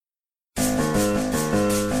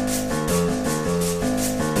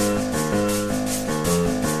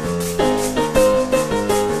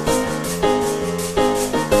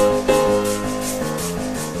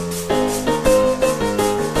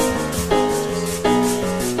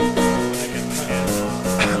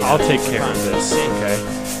I'll take care of this. Okay.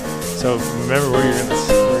 So remember where you're gonna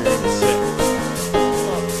sit. Well,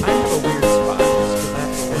 I have a weird spot just because I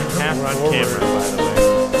have to We're on forward. camera, by the way.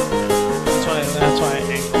 That's why I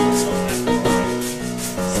angled myself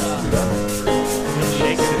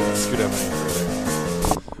Scoot up any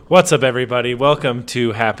further. What's up, everybody? Welcome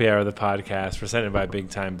to Happy Hour, the podcast presented by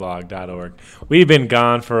BigTimeBlog.org. We've been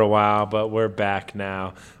gone for a while, but we're back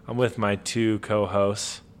now. I'm with my two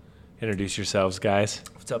co-hosts. Introduce yourselves, guys.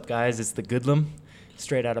 What's up, guys? It's the Goodlum,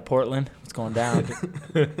 straight out of Portland. What's going down?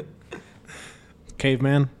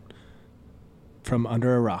 Caveman from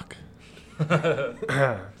under a rock.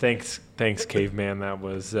 Thanks, Caveman. That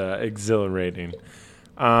was exhilarating.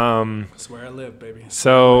 That's where I live, baby.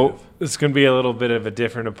 So it's going to be a little bit of a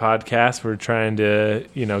different podcast. We're trying to,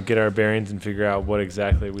 get our bearings and figure out what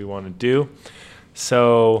exactly we want to do.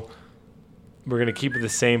 So we're going to keep it the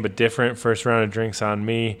same but different. First round of drinks on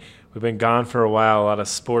me. We've been gone for a while. A lot of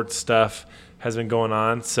sports stuff has been going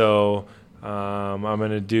on. So I'm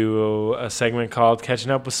going to do a segment called Catching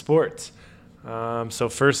Up with Sports. So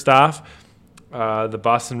first off, the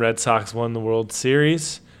Boston Red Sox won the World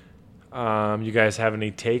Series. You guys have any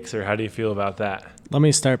takes, or how do you feel about that? Let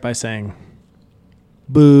me start by saying,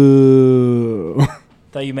 boo.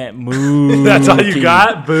 Thought you meant moo. That's all you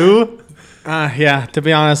got? Boo? Yeah, to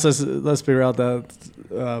be honest, let's be real.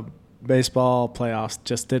 The baseball playoffs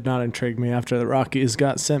just did not intrigue me after the Rockies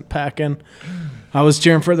got sent packing. I was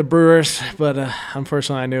cheering for the Brewers, but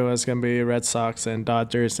unfortunately I knew it was going to be Red Sox and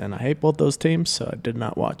Dodgers, and I hate both those teams, so I did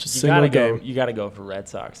not watch a single game. You got to go for Red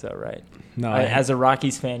Sox, though, right? No, As a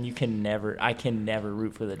Rockies fan, I can never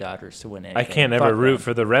root for the Dodgers to win anything. I can't ever root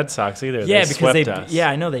for the Red Sox either. Yeah, they because swept us. Yeah,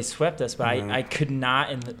 I know they swept us, but I could not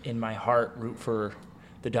in my heart root for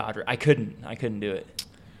the Dodgers. I couldn't do it.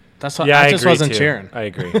 That's why I just wasn't cheering. I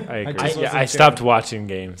agree. I stopped watching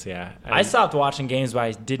games. Yeah, I stopped watching games, but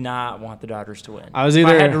I did not want the Dodgers to win. I was if I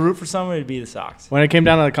either- had to root for someone, it'd be the Sox. When it came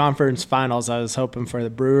down to the conference finals, I was hoping for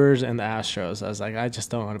the Brewers and the Astros. I was like, I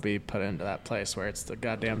just don't want to be put into that place where it's the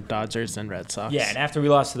goddamn Dodgers and Red Sox. Yeah, and after we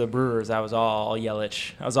lost to the Brewers, I was all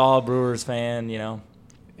Yelich. I was all a Brewers fan,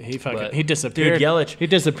 He disappeared. Dude, Yelich. He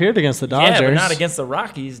disappeared against the Dodgers. Yeah, but not against the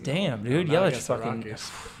Rockies. Damn, dude. Not Yelich against the fucking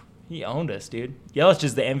Rockies. he owned us, dude. Yelich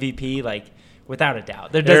is the MVP, without a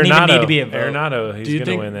doubt. There doesn't even need to be a vote. Arenado, he's going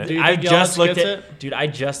to win it. Do you I think just Yelich looked gets at it? dude. I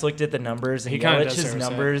just looked at the numbers, and He kinda does Yelich's deserve it.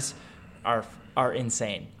 numbers are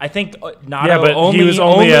insane. I think Nato Yeah, but only he was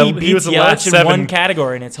only he beats was the last Yelich in one 7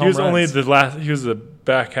 category, and it's home He was runs. only the last. He was the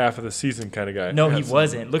back half of the season kind of guy. No, he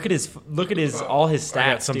wasn't. Look at his all his stats.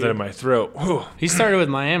 I got something dude. in my throat. Whew. He started with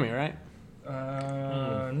Miami, right?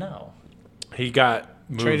 No. He got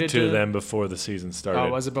moved Traded to to- them before the season started. Oh,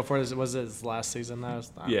 was it before this? Was it his last season? That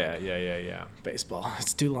was Yeah. baseball.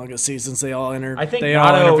 It's too long of seasons. They all enter. I think they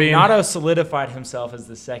all intervene. Nato solidified himself as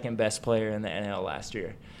the second best player in the NL last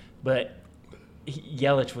year, but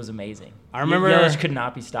Yelich was amazing. I remember- Yelich could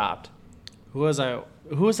not be stopped. Who was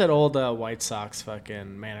that old White Sox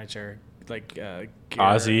fucking manager?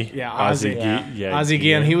 Ozzie. Yeah, Ozzie. Yeah. Ozzie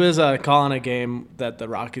Guillen. He was calling a game that the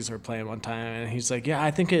Rockies were playing one time, and he's like, "Yeah,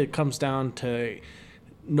 I think it comes down to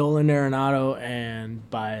Nolan Arenado and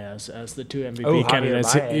Baez as the two MVP Oh, Javier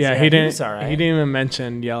candidates." Baez. Yeah, Yeah, he he didn't. was all right. He didn't even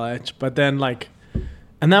mention Yelich, but then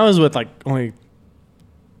and that was with only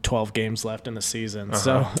 12 games left in the season.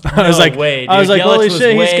 So I was No like, way, I was dude. like, Yelich holy was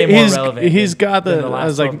shit, way more he's relevant got than the. the I last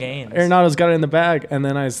was like, 12 games. Arenado's got it in the bag, and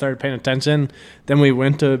then I started paying attention. Then we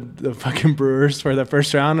went to the fucking Brewers for the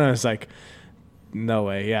first round, and I was like, no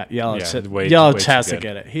way, yeah, Yelich, Yeah, way Yelich too has to good.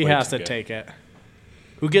 get it. He Way has too to good. take it.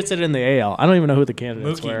 Who gets it in the AL? I don't even know who the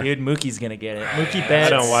candidates were. Mookie, dude, Mookie's gonna get it. Mookie I Betts.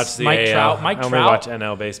 don't watch the Mike AL. Trout. Mike I only Trout. watch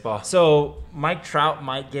NL baseball. So Mike Trout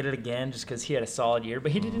might get it again just because he had a solid year,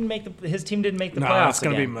 but he didn't make his team didn't make the No, playoffs. it's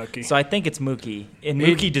gonna be again. Mookie. So I think it's Mookie, and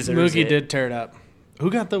Mookie deserves Mookie it. did tear it up.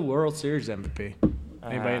 Who got the World Series MVP?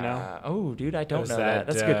 Anybody know? Oh, dude, I don't Was know that.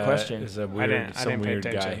 That's a good question. Is a didn't- weird, I some didn't pay weird guy.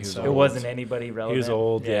 attention, He was so- It old. wasn't anybody relevant. He was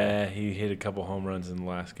old. Yeah, he hit a couple home runs in the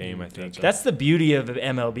last game. I think. That's the beauty of the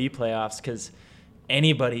MLB playoffs because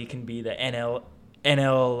anybody can be the NL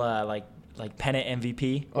like pennant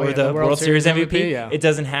MVP Oh, or yeah, the World Series MVP. yeah. It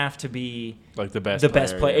doesn't have to be like the best. the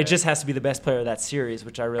best player. yeah. It just has to be the best player of that series,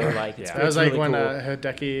 which I really like. It's, Yeah. That was it's like really when cool.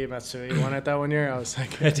 Hideki Matsui won it that one year. I was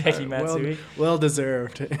like, Hideki Matsui? well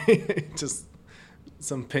deserved. Just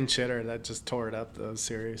some pinch hitter that just tore it up the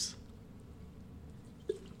series.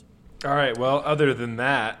 All right. Well, other than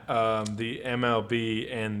that, the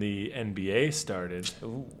MLB and the NBA started.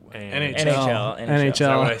 Ooh. And NHL. NHL. Is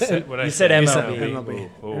that what I said? What I You said said? MLB. MLB.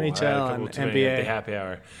 Ooh, I had a NHL couple and too many NBA. at the happy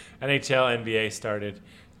hour. NHL, NBA started.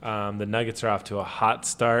 The Nuggets are off to a hot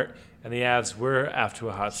start, and the Avs were off to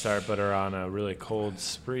a hot start, but are on a really cold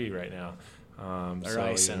spree right now. They're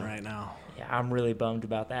icing right now. Yeah, I'm really bummed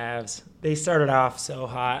about the Avs. They started off so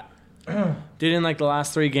hot. Dude, in like the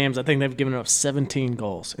last 3 games, I think they've given up 17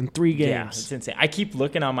 goals in 3 games. Yeah, it's insane. I keep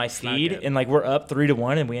looking on my feed, good. and like we're up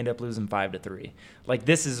 3-1, and we end up losing 5-3. Like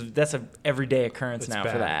that's a everyday occurrence It's now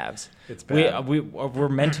for the bad. Avs. It's bad. We're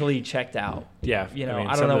mentally checked out. Yeah, You know, I I don't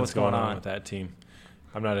know something's what's going on. with that team.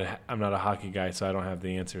 I'm not a hockey guy, so I don't have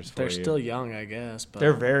the answers for They're you. still young, I guess. But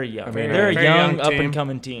They're very young. I mean, they're a very young, young up team. and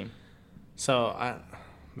coming team. So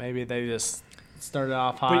maybe they just started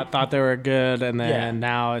off hot, thought they were good, and then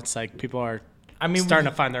now it's like people are starting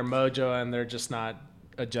to find their mojo, and they're just not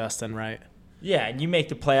adjusting right. Yeah, and you make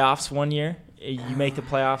the playoffs one year.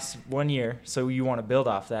 So you want to build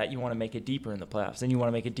off that. You want to make it deeper in the playoffs. Then you want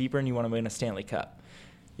to make it deeper, and you want to win a Stanley Cup.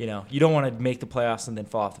 You know, you don't want to make the playoffs and then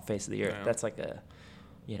fall off the face of the earth. Yeah. That's like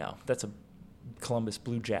that's a Columbus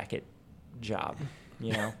Blue Jacket job.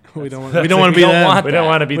 You know, We don't want That's to what be you don't them. want. We don't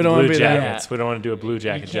want to be We the don't wanna Blue be that. Jackets. We don't want to do a Blue you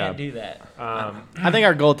Jacket can't job. do that. I think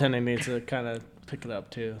our goaltending needs to kind of pick it up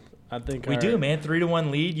too. I think We do, man. 3-1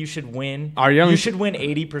 lead. You should win. You should win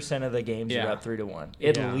 80% of the games. Yeah. You're up 3-1.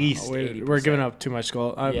 At least 80%. We're giving up too much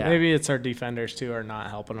goal. Yeah. Maybe it's our defenders too are not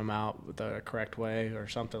helping them out the correct way or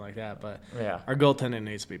something like that. But Yeah. our goaltending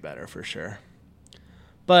needs to be better for sure.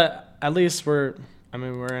 But at least we're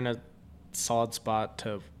in a solid spot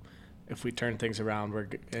to. If we turn things around, we're in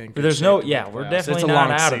good But there's shape no, to make yeah, the we're playoffs. definitely It's a not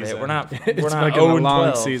long out of season. it. We're not It's we're not fucking a 0 long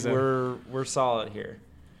 12. season. We're solid here.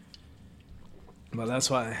 But that's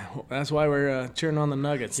why we're cheering on the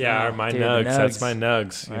Nuggets. Yeah, now. my Dude, the Nugs. That's Nugs. my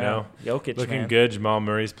Nugs. You Wow. know, Jokic, looking man. good. Jamal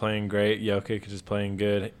Murray's playing great. Jokic is playing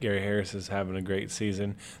good. Gary Harris is having a great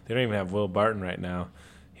season. They don't even have Will Barton right now.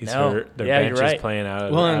 He's No. hurt. Their Yeah, bench you're right. is playing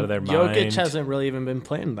out Well, of their Jokic mind. hasn't really even been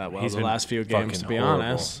playing that well He's the been last few games, fucking to be horrible.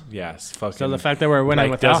 honest. Yes, fucking. So the fact that we're winning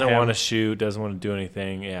without doesn't him, want to shoot, doesn't want to do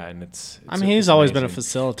anything. Yeah, and it's he's always been a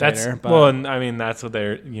amazing. facilitator. That's but well, and I mean that's what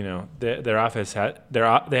their their offense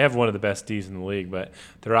they have one of the best Ds in the league, but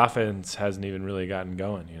their offense hasn't even really gotten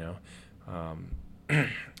going.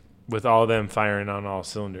 With all of them firing on all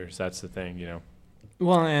cylinders, that's the thing.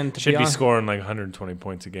 well, and to Should be honest, scoring like 120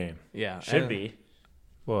 points a game. yeah, Should and- be.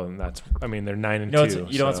 Well, and they're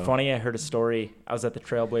 9-2. You know what's funny? I heard a story. I was at the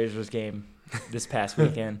Trailblazers game this past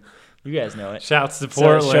weekend. You guys know it. Shouts to So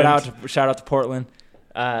Portland. shout out to Portland.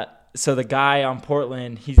 So the guy on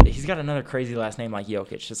Portland, he's got another crazy last name like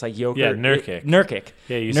Jokic, just like Jokic. Yeah, Nurkic. Nurkic.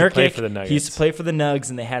 Yeah, he used to play for the Nuggets. He used to play for the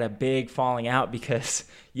Nugs, and they had a big falling out because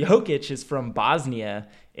Jokic is from Bosnia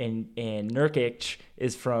and Nurkic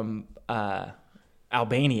is from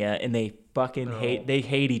Albania, and they fucking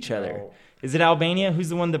hate each other. No. Is it Albania? Who's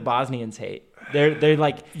the one the Bosnians hate? They're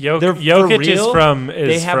like Jokic for is real, from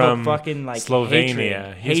they have from a fucking like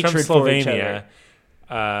Slovenia. He's from hatred for each Slovenia.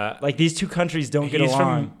 Like these two countries don't get He's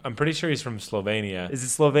along. I'm pretty sure he's from Slovenia. Is it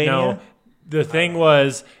Slovenia? No, the thing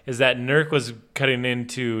is that Nurk was cutting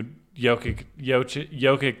into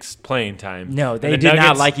Jokic's playing time. No, And they the did not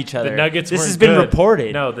Nuggets- like each other. The Nuggets This weren't has been good.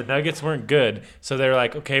 reported. No, the Nuggets weren't good. So they're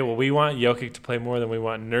like, okay, well, we want Jokic to play more than we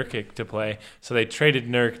want Nurkic to play. So they traded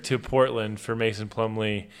Nurk to Portland for Mason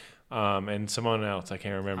Plumlee and someone else. I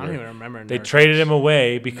can't remember. I don't even remember. They Nurkic. traded him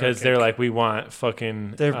away because Nurkic. they're like, we want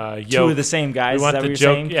fucking They're two Joke. of the same guys. We Is want that the what you're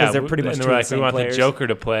joke, saying? Because they're pretty much and two they're of like, the same we want players. the Joker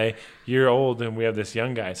to play. You're old, and we have this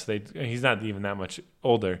young guy. So he's not even that much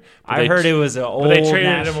older. But I heard it was an old they traded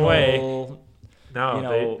him national away. No, you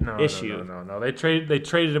know, they, issue. No. They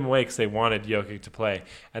traded him away because they wanted Jokic to play,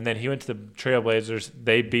 and then he went to the Trailblazers.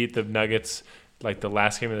 They beat the Nuggets like the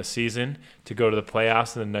last game of the season to go to the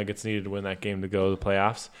playoffs, and the Nuggets needed to win that game to go to the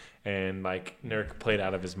playoffs. And like Nurk played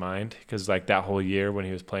out of his mind because like that whole year when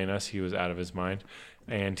he was playing us, he was out of his mind,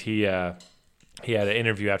 and he had an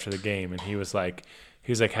interview after the game, and he was like,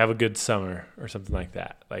 have a good summer or something like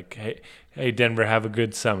that. Like, hey, Denver, have a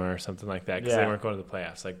good summer or something like that because they Yeah. weren't going to the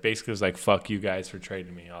playoffs. Like, basically, it was like, fuck you guys for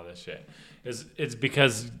trading me, all this shit. It's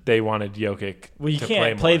because they wanted Jokic Well, you to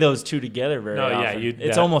can't play play more. those two together very No, yeah, often. you-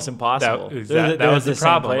 it's that- almost impossible. That was the same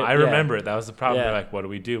problem. player. I Yeah. remember it. That was the problem. Yeah. They're like, what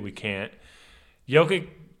do? We can't.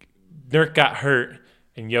 Nurk got hurt,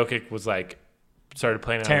 and Jokic was like, started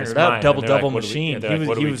playing out Tearing of his it up, mind. And they're double like, what do we- machine. they're like,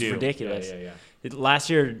 what do He we was do? ridiculous. Yeah. Last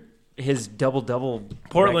year, his double.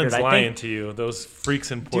 Portland's record, I lying think, to you. Those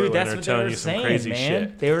freaks in Portland dude, that's are what they telling were you some saying, crazy man.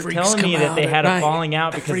 shit. They were Freaks telling me come that they out had at a night. falling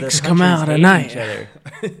out because Freaks their come countries out at hated night.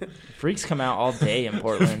 each other. Freaks come out all day in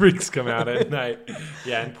Portland. Freaks come out at night.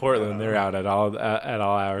 Yeah, in Portland, they're out at all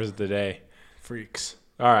hours of the day. Freaks.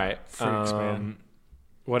 All right. Freaks, man.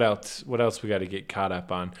 What else? What else we got to get caught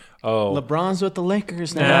up on? Oh, LeBron's with the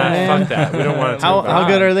Lakers now. nah, man. fuck that. We don't want to. How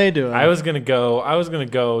good are they doing? I was gonna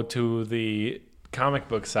go to the comic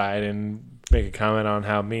book side and make a comment on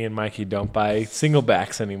how me and Mikey don't buy single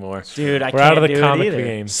backs anymore. Dude, We're out of the comic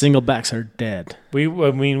game. Single backs are dead. I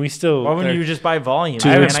mean, we still. Why wouldn't you just buy volume? Too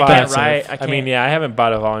I haven't expensive. I mean, yeah, I haven't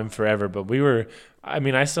bought a volume forever, but we were. I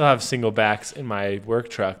mean, I still have single backs in my work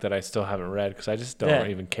truck that I still haven't read because I just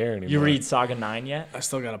don't even care anymore. You read Saga 9 yet? I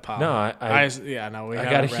still got a pile. No, I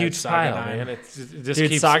got a huge pile, man. It just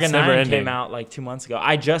Dude, keeps Saga it's never 9 ending. came out like 2 months ago.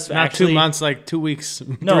 I just Not actually 2 months, like 2 weeks.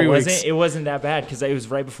 No, 3 it weeks. wasn't. It wasn't that bad because it was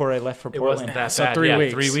right before I left for It Portland. wasn't that So bad. 3 yeah,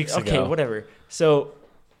 weeks. 3 weeks ago. Okay, whatever. So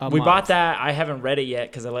A we month. bought that. I haven't read it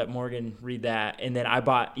yet because I let Morgan read that, and then I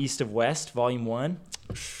bought East of West Volume 1.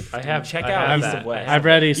 I Check out have East that. of West. I've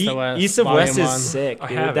read East of West. East of Volume West is 1. sick, I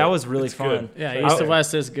dude. have That it. was really It's fun. good. Yeah, East of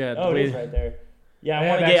West is good. Oh, it We- is right there. Yeah,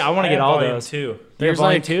 I want to get all those. Too. You have There's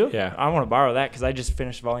volume like- 2? Yeah. I want to borrow that because I just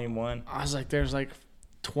finished Volume 1. I was like, there's like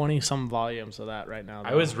 20 some volumes of that right now.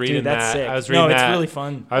 I was reading Dude, that's that. sick. I was reading no, it's that. really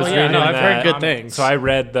fun. I was Oh, yeah, reading no, I've heard that. good things. So I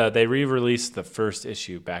read they re-released the first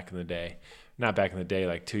issue back in the day. Not back in the day,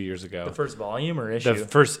 like 2 years ago. The first volume or issue? The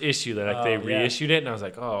first issue that they Oh, yeah. reissued it, and I was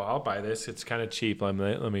like, "Oh, I'll buy this. It's kind of cheap. Let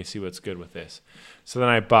me see what's good with this." So then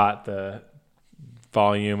I bought the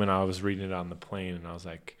volume, and I was reading it on the plane, and I was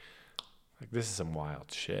like this is some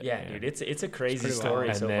wild shit. Yeah, man. dude, it's a crazy pretty story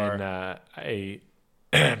And so then far.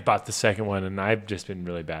 I bought the second one, and I've just been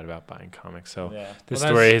really bad about buying comics. So Yeah. this Well,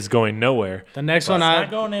 story is going nowhere. The next Well, one, it's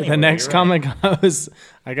not going the anywhere, next you're comic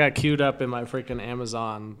I got queued up in my freaking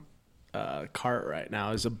Amazon cart right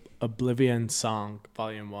now is Oblivion Song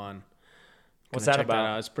Volume 1. What's Gonna that check about?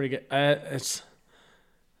 out. It's pretty good.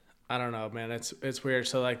 I don't know, man. It's weird.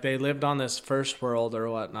 So like they lived on this first world or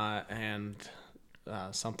whatnot, and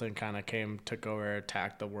something kind of took over,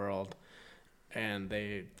 attacked the world, and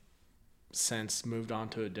they since moved on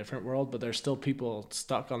to a different world, but there's still people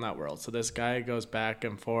stuck on that world. So this guy goes back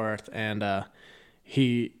and forth, and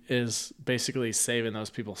he is basically saving those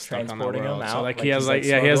people stuck on that Transporting world. them So out? like Like he has he's, like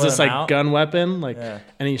like, he has this smuggling like them out? gun weapon, Yeah.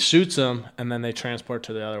 and he shoots them, and then they transport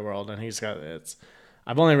to the other world, and he's got it's.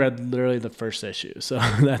 I've only read literally the first issue, so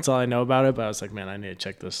that's all I know about it. But I was like, man, I need to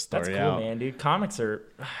check this story That's cool, out. man, dude. Comics are.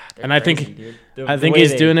 And I think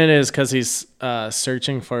he's doing it is because he's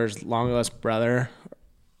searching for his long lost brother,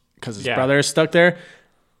 because his brother is stuck there.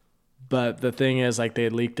 But the thing is, like, they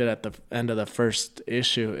leaked it at the end of the first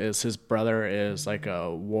issue. Is his brother is like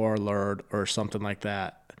a warlord or something like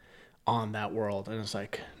that on that world, and it's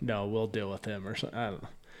like, no, we'll deal with him or something. I don't know.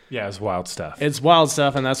 Yeah, it's wild stuff. It's wild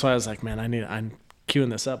stuff, and that's why I was like, man, I'm queuing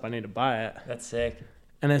this up. I need to buy it. That's sick.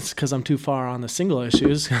 And it's because I'm too far on the single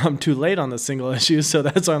issues. I'm too late on the single issues, so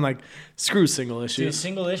that's why I'm like, screw single Dude, issues.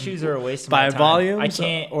 single issues are a waste of By my time. volume, I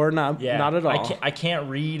can't. or not, Yeah, not at all. I can't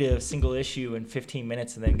read a single issue in 15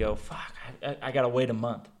 minutes and then go, fuck, I gotta wait a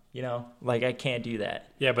month. You know, like I can't do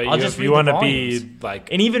that. Yeah, but I'll if just read you the want to volumes. be like,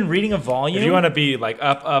 And even reading a volume, if you want to be like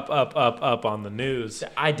up on the news,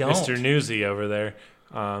 I don't. Mr. Newsy over there,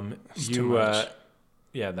 too much.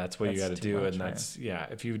 yeah, that's what you got That's to too do, much, and man. that's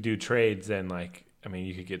if you do trades, then like, I mean,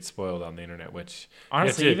 you could get spoiled on the internet, which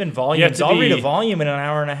Honestly, you have to- even you have volumes, to I'll read a be- volume in an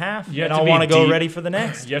hour and a half, You have and to I'll be want to go deep. ready for the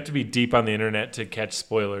next. You have to be deep on the internet to catch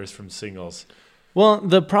spoilers from singles. Well,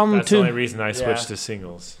 the problem That's the only too. reason I switched Yeah. to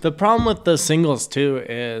singles. The problem with the singles too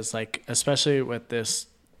is like, especially with this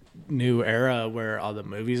new era where all the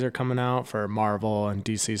movies are coming out for Marvel and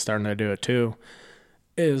DC starting to do it too,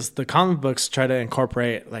 is the comic books try to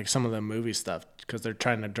incorporate like some of the movie stuff because they're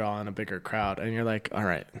trying to draw in a bigger crowd, and you're like, all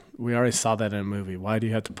right, we already saw that in a movie. Why do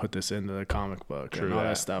you have to put this into the comic book and all that.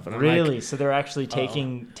 that stuff? And I'm Really? like, So they're actually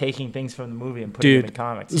taking things from the movie and putting Dude, them in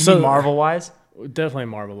comics. You so- mean Marvel wise? definitely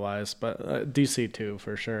Marvel wise, but DC too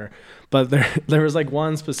for sure. But there was like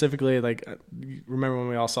one specifically, like, you remember when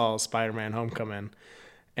we all saw Spider-Man: Homecoming,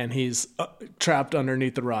 and he's trapped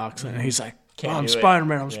underneath the rocks, and he's like, Can't I'm do it.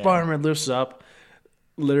 Spider-Man, I'm Yeah. Spider-Man, lifts up.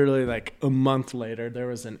 Literally like a month later, there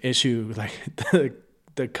was an issue, like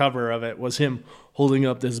the cover of it was him holding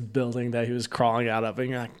up this building that he was crawling out of, and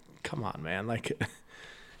you're like, come on, man, like.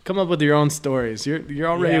 Come up with your own stories. You're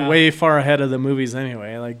already Yeah. way far ahead of the movies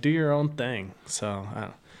anyway. Like, do your own thing. So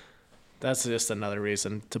that's just another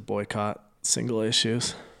reason to boycott single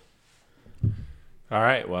issues. All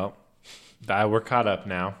right, well, we're caught up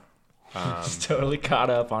now. He's totally caught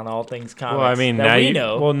up on all things comics. Well, I mean, that now we you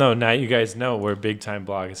know. Well, no, now you guys know where Big Time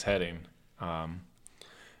Blog is heading.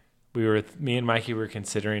 Me and Mikey were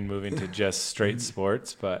considering moving to just straight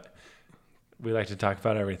sports, but we like to talk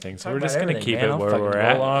about everything, so Talk we're about just gonna everything, keep man. it I'll where fucking we're roll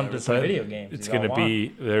at. on to some But video games It's if y'all gonna be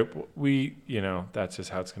there. That's just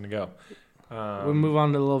how it's gonna go. We move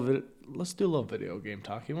on to a let's do a little video game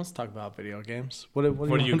talk. He wants to talk about video games. What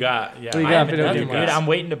do you got? Yeah, What do you I got? haven't Video done game it, dude. I'm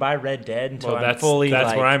waiting to buy Red Dead until I'm that's fully. That's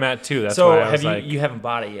like, where I'm at too. That's so why I was you haven't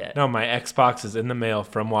bought it yet? No, my Xbox is in the mail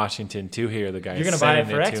from Washington to here. The guy You're gonna buy it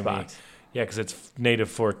for to Xbox. Me. Yeah, because it's native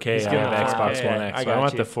 4K. He's I getting have the Xbox 4K. One X. I So I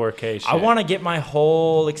want got the 4K shit. I want to get my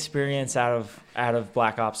whole experience out of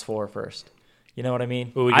Black Ops 4 first. You know what I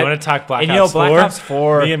mean? Ooh, you want to talk Black and Ops 4? Black Ops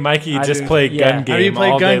 4. Me and Mikey I just do- played yeah. gun game. Have you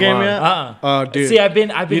played all gun day game long. yet? Oh, dude. See, I've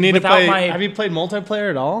been You need to without play. my. Have you played multiplayer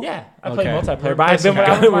at all? Yeah, I played Okay. multiplayer, but I've been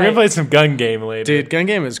without We're my. gonna play some gun game later, Dude, gun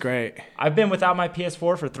game is great. I've been without my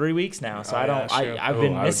PS4 for 3 weeks now, so Oh, I don't. yeah, sure. I've Oh,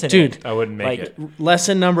 been I would- missing Dude, it. I wouldn't make Like, it.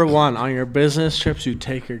 Lesson number 1 on your business trips: you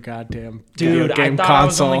take your goddamn video Dude, game I thought console. I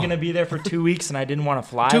was only gonna be there for 2 weeks, and I didn't want to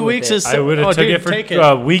fly. 2 with weeks it. is. I would have oh, took dude, it for take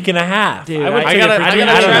a week and a half. Dude, I would I take got it for a 2 I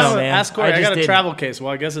don't know, travel. man. Ask Corey. I I just got a didn't. travel case.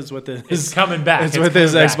 Well, I guess it's with It's his. coming back. It's with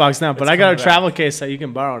his coming back. Xbox now, but It's I got a coming back. travel case that you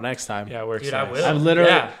can borrow next time. Yeah, it works. Dude, I nice.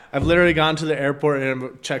 will. I've literally gone to the airport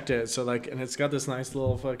and checked it. So like, and it's got this nice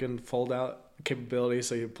little fucking fold out capability.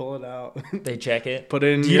 So you pull it out, They check it. put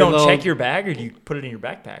it in. Do you your don't little- check your bag, or do you put it in your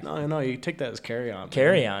backpack? No, you take that as carry on.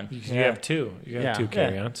 Carry on. You have two. You have Yeah. two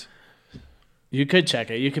carry-ons. You could check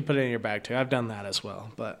it. You could put it in your bag too. I've done that as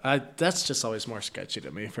well, but that's just always more sketchy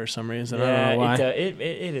to me for some reason. I don't know why. it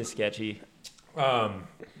is sketchy.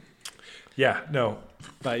 Yeah, no.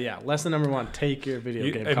 But yeah, lesson number 1: take your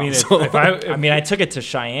video game I mean, console. if I I mean, I took it to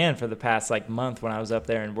Cheyenne for the past month when I was up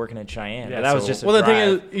there and working in Cheyenne. Yeah, but that was so- just a well, the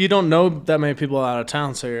drive. thing is, you don't know that many people out of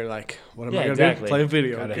town, so you're like, "What am I Yeah, gonna exactly. do? Play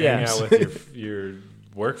video gotta games?" hang out with your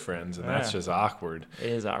work friends, and that's Yeah. just awkward. It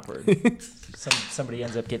is awkward. Somebody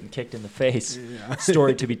ends up getting kicked in the face.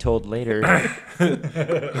 Story to be told later.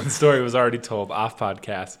 The story was already told off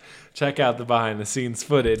podcast. Check out the behind the scenes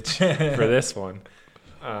footage for this one.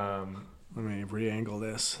 Let me re-angle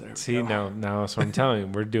this. There we See, go. now that's what I'm telling you.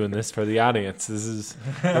 We're doing this for the audience. This is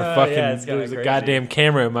we're fucking. it's kinda There's a crazy. goddamn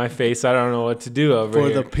camera in my face. I don't know what to do over For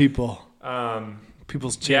here. the people,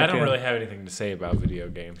 people's Yeah, I champion. don't really have anything to say about video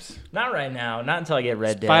games. Not right now. Not until I get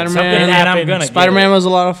Red Dead. Spider-Man. Something And I'm happened. gonna get Spider-Man it. was a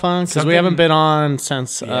lot of fun because we Something- haven't been on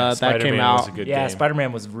since Yeah, that Spider-Man came was out. a good Yeah, game.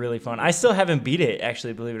 Spider-Man was really fun. I still haven't beat it,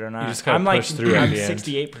 actually, believe it or not. You just gotta I'm push through at I'm the end.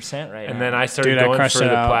 68% right now. And then I started Dude, I going crushed for it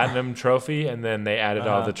the out. platinum trophy, and then they added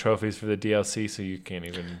all Uh-huh. the trophies for the DLC, so you can't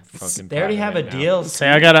even fucking. They already have a platinum it now. DLC. Say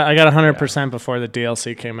I got 100% before the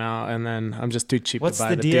DLC came out, and then I'm just too cheap What's to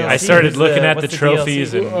buy the the DLC? I DLC. started What's looking the- at the what's the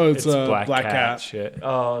trophies, DLC? and Oh, it's it's, Black Black Cat Cat. shit.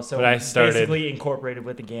 Oh, so But I started- basically incorporated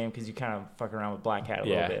with the game because you kind of fuck around with Black Cat a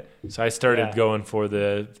little Yeah, bit. so I started Yeah. going for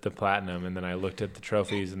the platinum, and then I looked at the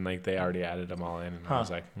trophies, and like they already added them all in, and I Huh.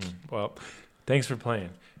 was like, well, thanks for playing.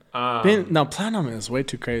 No, platinum is way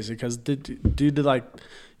too crazy because due to like,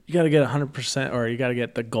 you got to get 100% or you got to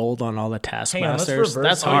get the gold on all the Hang on, let's taskmasters. reverse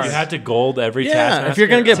That's that. Oh, hard. you had to gold every Yeah, taskmaster? if you're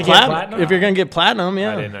gonna get To get platinum, platinum? if you're gonna get platinum,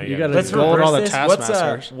 yeah, didn't know you you had got to to Let's gold reverse all the this.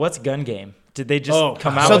 taskmasters. What's gun game? Did they just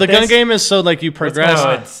come out So with the gun this? game is so like you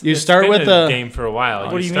progress. No, You it's start been with a the. game for a while.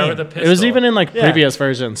 What do you start mean? with a pistol. It was even in like Yeah. previous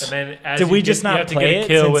versions. And then as Did you we get- just not you have to play get a it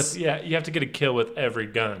kill since- with you have to get a kill with every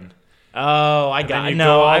gun. Oh, I And then got you no.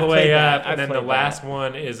 go all I the played way that. up, I and then the played last that.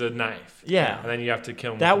 one is a knife. Yeah. And then you have to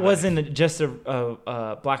kill them. That with a knife. wasn't just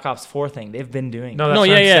a Black Ops 4 thing. They've been doing. No, it. that's No, what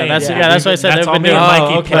yeah, I'm yeah, saying. that's- yeah, that's what I said. That's They've all been me and doing-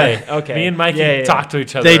 Mikey Oh, okay, play. okay. Me and Mikey Yeah, yeah. talk to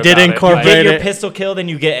each other. They did about it. incorporate You get your it. pistol kill, then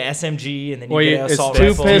you get SMG, and then you Well, get it's assault two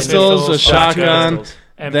rifle. pistols, a two shotgun, pistols.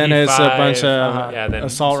 then it's a bunch of Uh-huh. yeah, then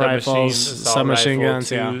assault submachine- rifles, assault submachine rifle,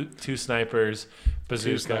 guns, yeah. two snipers,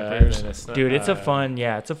 bazooka, snipers. and then a Dude, it's a fun.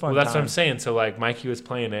 Yeah, it's a fun. Well, that's what time. I'm saying. So like Mikey was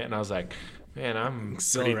playing it, and I was like, man, I'm pretty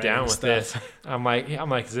Exhilarating down with stuff. this. I'm like,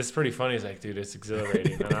 is this pretty funny? He's like, dude, it's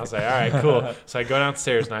exhilarating. And I was like, all right, cool. So I go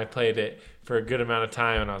downstairs and I played it for a good amount of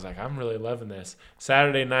time, and I was like, I'm really loving this.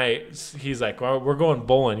 Saturday night, he's like, well, we're going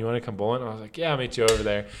bowling. You want to come bowling? And I was like, yeah, I'll meet you over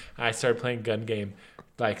there. And I started playing gun game.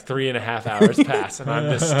 Like 3.5 hours pass, and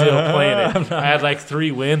I'm just still playing it. I had like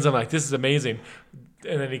 3 wins. I'm like, this is amazing.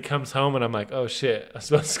 And then he comes home, and I'm like, oh shit, I'm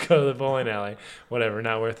supposed to go to the bowling alley. Whatever,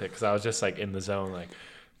 not worth it, because I was just like in the zone. Like,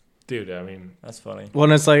 dude, I mean, That's funny.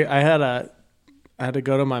 Well, it's like I had to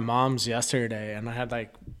go to my mom's yesterday, and I had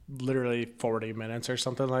like literally 40 minutes or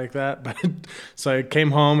something like that. But so I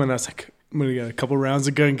came home, and I was like, I'm gonna get a couple rounds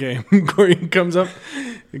of gun game. Corey comes up,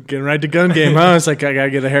 getting right to gun game. Huh? It's like I gotta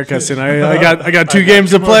get a haircut soon. I got 2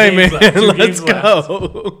 games to more play, games man. left, 2 Let's games left.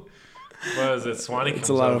 go. what is it? Swanee comes It's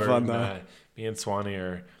a lot of over fun, and, though. me and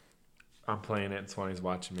Swanee I'm playing it, and Swanee's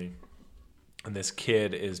watching me. And this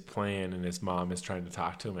kid is playing, and his mom is trying to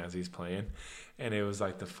talk to him as he's playing. And it was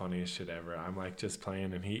like the funniest shit ever. I'm like just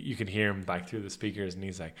playing, and you can hear him like through the speakers, and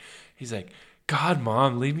he's like, God,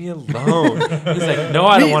 Mom, leave me alone. He's like, no,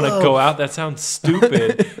 I don't want to go out. That sounds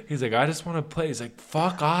stupid. He's like, I just want to play. He's like,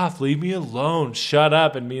 fuck off. Leave me alone. Shut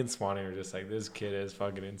up. And me and Swanee are just like, this kid is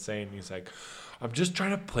fucking insane. He's like, I'm just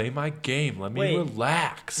trying to play my game. Let me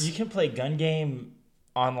relax. You can play gun game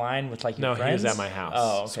online with like your No, friends? he was at my house.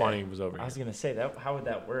 Oh, okay. Swanee was over here. I was gonna say that. How would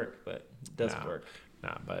that work? But it doesn't work.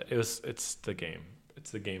 Nah, but it's the game.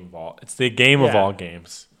 It's the game of all. It's the game of all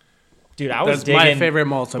games. Dude, I was That's digging. my favorite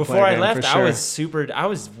multiplayer Before I game, left, for sure. I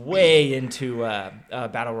was way into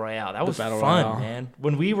Battle Royale. That was Battle fun, Royale. man.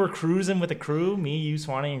 When we were cruising with the crew, me, you,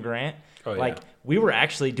 Swanee, and Grant, we were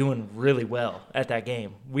actually doing really well at that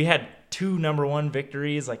game. We had 2 number 1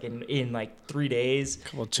 victories like in like 3 days.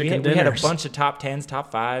 Couple We chicken had a dinners. bunch of top 10s,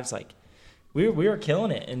 top 5s. Like we were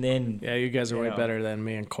killing it. And then Yeah, you guys are way better than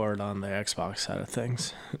me and Cord on the Xbox side of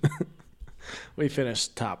things. We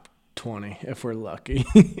finished top 20 if we're lucky.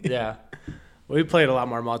 yeah. We played a lot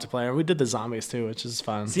more multiplayer. We did the zombies too, which is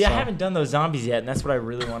fun. See, I haven't done those zombies yet, and that's what I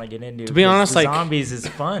really want to get into. To be honest, the like zombies is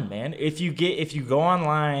fun, man. If you go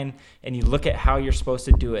online and you look at how you're supposed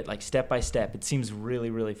to do it, like step by step, it seems really,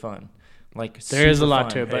 really fun. Like there is a super lot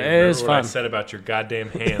fun. to it, but Hey, it is remember fun. what I said about your goddamn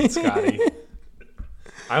hands, Scotty.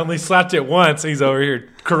 I only slapped it once. He's over here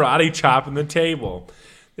karate chopping the table.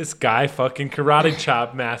 This guy fucking karate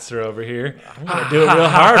chop master over here. I'm gonna do it real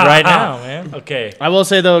hard right now, man. Okay. I will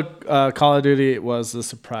say though, Call of Duty was the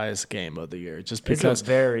surprise game of the year, just It's because a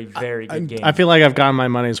very, very good game. I feel like I've gotten my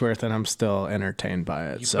money's worth and I'm still entertained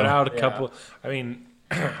by it. You So put out a couple. I mean,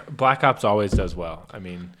 Black Ops always does well. I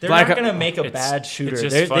mean, they're Black not gonna Ops- make a bad shooter. It's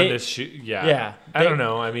just They're- fun they- to shoot. Yeah. Yeah, I don't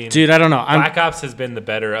know. I mean, dude, I don't know. Black Ops has been the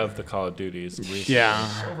better of the Call of Duties. recently. Yeah.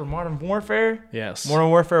 over Modern Warfare. Yes. Modern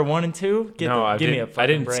Warfare 1 and 2. Give me a fucking I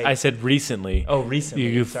didn't. break. I said recently. Oh, recently.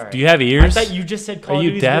 You, Sorry. do you have I ears? thought you just said Call Are of you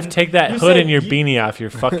Duty's deaf? been- Take that you hood said- and your you- beanie off your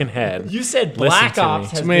fucking head. You said Listen Black to me.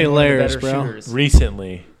 Ops has Too many been one of the layers, better bro. shooters.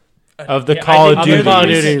 Recently, of the Yeah, Call I of didn't Duty. hear the Call of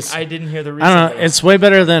recent- Duties. I didn't hear the I recent. don't know. It's way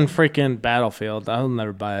better than freaking Battlefield. I'll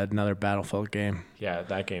never buy another Battlefield game. Yeah,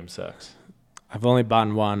 that game sucks. I've only bought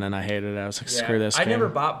one and I hated it. I was like, screw this I game. never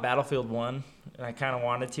bought Battlefield 1, and I kind of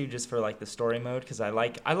wanted to just for like the story mode because I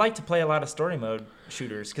like to play a lot of story mode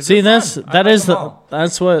shooters. Cause See, they're that's fun. I that like is them the all.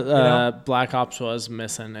 that's what know? Black Ops was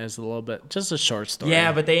missing is a little bit just a short story.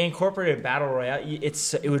 Yeah, but they incorporated battle royale.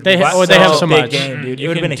 It would They be ha- so they have so big much. game, dude. You It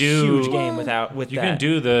would have can been a do- huge game with You that. can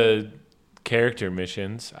do the character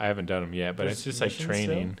missions. I haven't done them yet, but it's just like Missions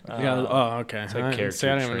training. still? Yeah. Oh, okay. It's like I, character see,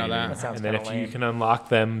 I didn't even know training. that. That sounds And then if kinda you lame. can unlock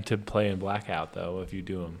them to play in Blackout, though, if you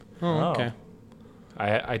do them. Oh, okay.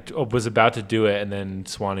 I was about to do it, and then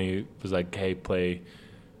Swanee was like, "Hey, play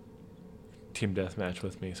team deathmatch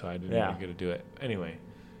with me," so I didn't even get to do it. Anyway,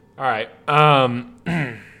 all right.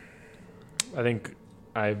 I think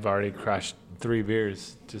I've already crushed 3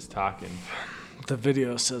 beers just talking. The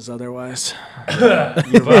video says otherwise.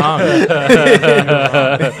 You're wrong.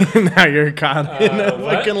 Now you're caught in a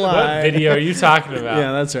fucking lie. What video are you talking about?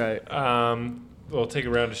 Yeah, that's right. We'll take a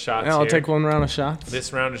round of shots. Yeah, I'll here. take one round of shots.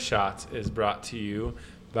 This round of shots is brought to you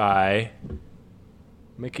by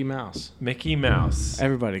Mickey Mouse. Mickey Mouse.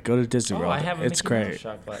 Everybody, go to Disney Oh, World. I have a It's Mickey Mouse great.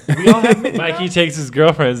 shot glass. Do we all have Mickey Mikey Mouse? takes his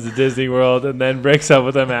girlfriends to Disney World and then breaks up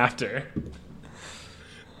with them after.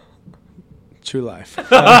 True life.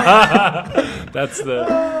 That's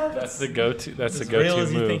the go-to. That's the As real go-to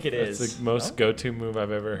as you move. think it That's is. the most go-to move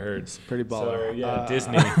I've ever heard. Pretty baller. So yeah,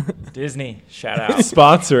 Disney Disney, shout out.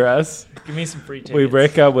 sponsor us. Give me some free tickets. We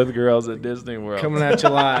break up with girls at Disney World. Coming at you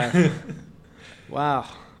live. Wow.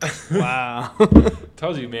 Wow.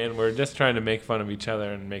 Told you, man. We're just trying to make fun of each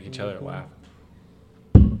other and make each other laugh.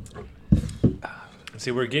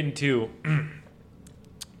 See, we're getting too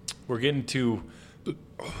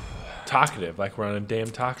talkative, like we're on a damn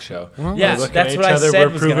talk show. Well, Yeah, We're looking that's at what each I other, said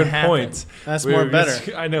we're was gonna proving happen. points. That's We're more better.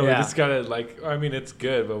 just- I know. Yeah. We just gotta like. I mean, it's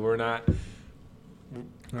good, but we're not.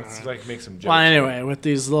 Let's like make some jokes. Well, anyway, with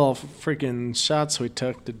these little freaking shots we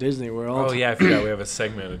took to Disney World. Oh yeah, I forgot we have a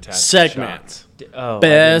segment attached. Segment. To shots. Oh,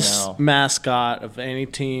 Best I didn't know. mascot of any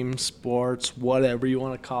team, sports, whatever you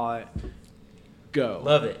want to call it. Go.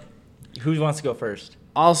 Love it. Who wants to go first?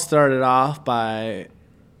 I'll start it off by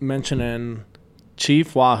mentioning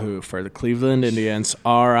Chief Wahoo for the Cleveland Indians,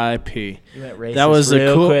 R.I.P. You went racist That was the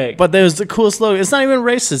real cool, quick. but that was the coolest logo. It's not even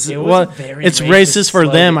racist. It Well, was a very it's racist for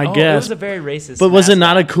slogan. them, I Oh, guess. It was a very racist. But was it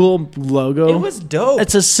not a mascot. cool logo? It was dope.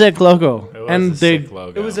 It's a sick logo, It was and a they sick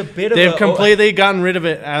logo. It was a bit of they've a. completely gotten rid of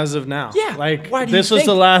it as of now. Yeah, like why do you this was think?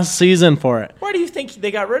 the last season for it. Why do you think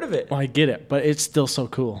they got rid of it? Well, I get it, but it's still so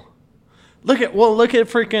cool. Look at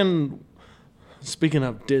freaking. Speaking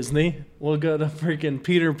of Disney, we'll go to freaking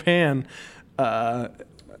Peter Pan.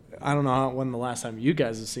 I don't know when the last time you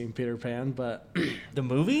guys have seen Peter Pan, but The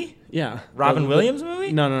movie? yeah. Robin Williams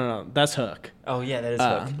movie? No. That's Hook. Oh yeah, that is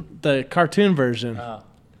Hook. The cartoon version. Oh.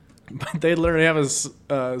 But they literally have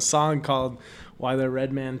a song called "Why the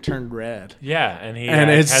Red Man Turned Red," Yeah, and he and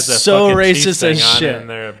it's has a so fucking chief racist thing as on it, shit. and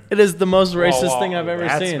they're- It is the most racist thing I've ever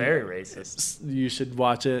That's seen. very racist. You should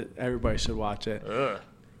watch it. Everybody should watch it. Ugh.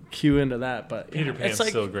 Cue into that, but Peter yeah, Pan's it's like,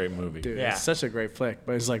 still a great movie. dude, Yeah. it's such a great flick.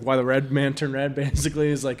 But it's like why the red man turned red. Basically,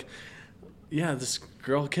 is like, yeah, this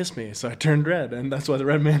girl kissed me, so I turned red, and that's why the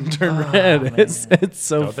red man turned red. man. It's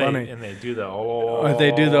so Don't they- funny. and they do the Or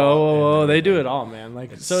they do the oh, they do it all, man.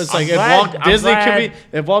 Like so, it's like if glad- Walt I'm Disney glad- could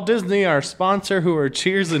be, if Walt Disney, our sponsor, who we're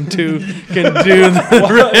cheersing to, can do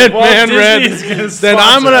the red Walt man red, Disney's gonna then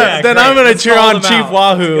I'm sponsor gonna it. then I'm gonna Let's cheer call on them Chief out.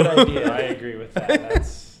 Wahoo. That's a good idea. I agree with that.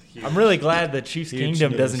 That's huge. I'm really glad the Chiefs Huge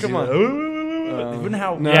Kingdom news. doesn't Come do on. that. Wouldn't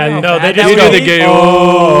how, No. Yeah, how no, they bad just that go would the be? gay. That's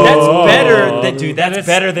Oh. better than dude. That's That is-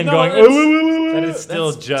 better than no, going. that's- That is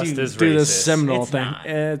still just dude, as racist. Do the Seminole It's thing. not.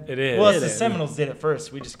 It is. Well, It the is. Seminoles did it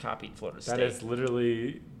first. We just copied Florida State. That is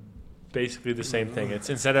literally basically the same thing. It's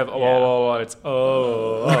instead of it's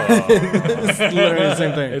It's literally the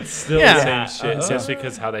same thing. It's still Yeah. the same shit, just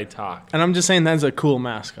because how they talk. And I'm just saying that's a cool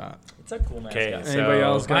mascot. It's a cool mascot. Okay, so Anybody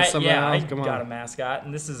else got something I else? Come on. got a mascot,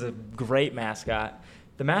 and this is a great mascot.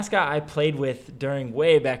 The mascot I played with during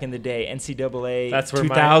way back in the day, NCAA That's where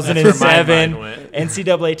 2007. my mind went.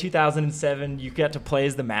 NCAA 2007, you got to play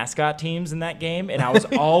as the mascot teams in that game, and I was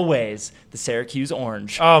always the Syracuse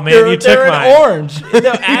Orange. Oh, man, they're, you took they're mine. an orange.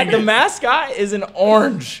 The mascot is an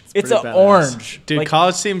orange. It's Pretty an badass. orange. Dude, Like,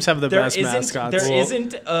 college teams have the there best isn't- mascots. There Well-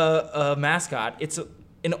 isn't a mascot. It's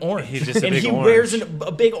an orange. He's just a and big he orange. wears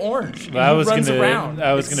a big orange. And Well, he runs around.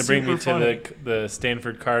 I was It's gonna bring you super to funny. the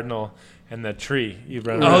Stanford Cardinal and the tree. You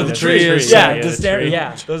run Oh, around the in tree is- yeah, the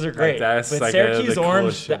yeah, tree. those are great. that's but like Syracuse the orange,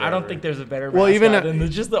 coolest shit I don't ever. think there's a better Well, mascot even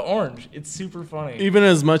than just the orange. It's super funny. Even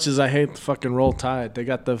as much as I hate the fucking Roll Tide, they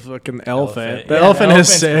got the fucking elephant. Elephant. The Yeah, elephant is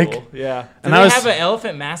elephant's sick. cool. Yeah. Do And they I was- have an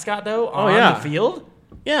elephant mascot though on yeah. the field?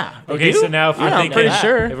 Yeah. Okay, do? so now if we're Yeah, I'm thinking, pretty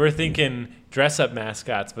sure. if we're thinking dress up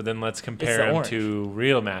mascots, but then let's compare them orange. to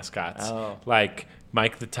real mascots, Oh. like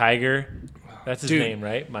Mike the Tiger. That's his Dude. name,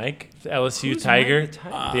 right? Mike, the LSU Who's Tiger. Mike the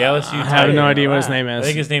Tiger? The LSU I Tiger. have no idea what his Wow. name I is.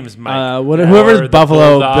 think his name is Mike. Whoever's Or the Buffalo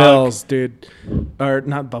Bulldog. Bills, dude, or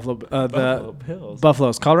not Buffalo. Buffalo The Bills.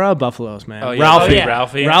 Buffaloes, Colorado Buffaloes, man. Oh, yeah. Ralphie, Oh, yeah.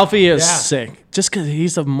 Ralphie. Ralphie is Yeah. sick. Just because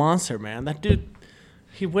he's a monster, man. That dude,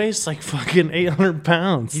 he weighs like fucking 800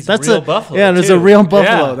 pounds. He's That's a real buffalo, Yeah, there's too. a real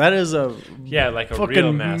buffalo. Yeah. That is a Yeah, like a fucking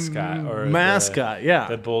real mascot or mascot. Yeah,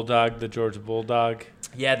 the bulldog, the Georgia Bulldog.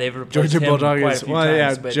 Yeah, they've replaced Georgia him Bulldog quite a is few well,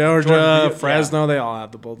 times, yeah. but Georgia, yeah. Fresno, they all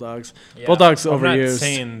have the Bulldogs. Yeah. Bulldogs I'm not overused.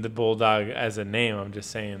 saying the bulldog as a name. I'm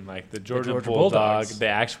just saying like the Georgia, Georgia Bulldog, Bulldogs. the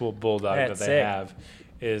actual bulldog That's that they sick. have,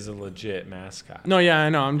 is a legit mascot. No, yeah, I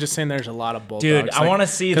know. I'm just saying there's a lot of Bulldogs. Dude, I wanna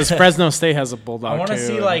see because the- Fresno State has a Bulldog I wanna too.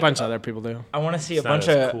 see, and like, a bunch of other people do. I want to see It's a not bunch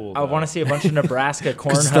as of cool, I though. want to see a bunch of Nebraska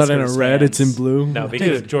Cornhuskers. It's not in a red; it's in fans. blue. No,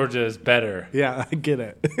 because Dude, Georgia is better. yeah, I get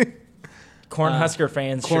it. Cornhusker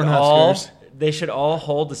fans should Cornhuskers. all they should all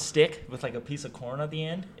hold a stick with like a piece of corn at the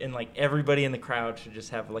end, and like everybody in the crowd should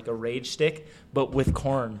just have like a rage stick, but with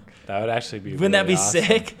corn. That would actually be. Wouldn't that really be awesome.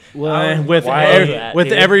 sick? Well, I would with love every, that, with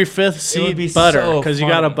dude. every fifth It would seed be butter, so because you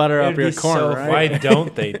got to funny. butter It up would your be corn, so right? Why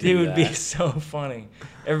don't they do It would that? be so funny.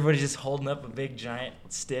 Everybody just holding up a big giant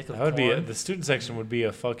stick of That would be corn. the student section would be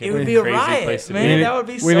a fucking It would be a crazy riot, place to man. We be. need, that would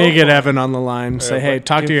be we so need to get fun. Evan on the line. Say, hey, but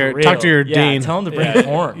talk to Dude, your for talk to real. your Yeah, dean. tell him to bring Yeah,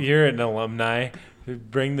 corn. You're an alumni.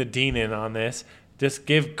 Bring the dean in on this. Just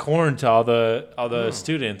give corn to all the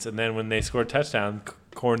students, and then when they score a touchdown,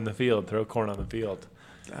 corn in the field. Throw corn on the field.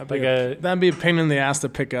 That'd be a pain in the ass to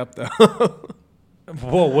pick up, though.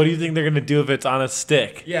 Whoa! What do you think they're gonna do if it's on a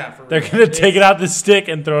stick? Yeah, for They're real. gonna take it out the stick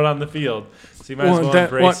and throw it on the field. So you might as well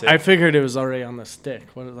embrace it. I figured it was already on the stick.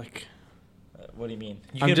 What like? What do you mean?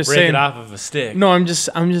 You I'm could just break saying- it off of a stick. No, I'm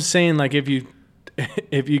just saying like if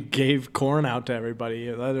you gave corn out to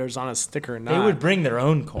everybody, whether it's on a stick or not, They would bring their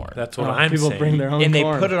own corn. That's what Oh, I'm people saying. bring their own and they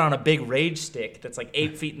corn. put it on a big rage stick that's like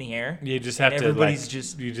 8 feet in the air. You just have and to. everybody's Like,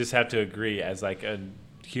 just- You just have to agree as like a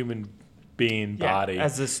human being Yeah, body.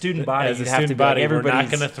 as a student body, As a you'd have to student be like, body, we're not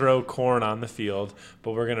everybody's- going to throw corn on the field,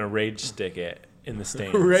 but we're going to rage stick it in the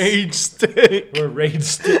stands. rage stick. We're rage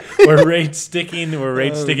sticking. We're rage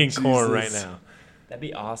Oh, sticking corn right Jesus. now. That'd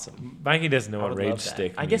be awesome. Mikey doesn't know I what would rage love that.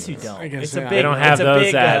 stick. I guess you means. don't. I guess It's a not. big. They don't have it's a those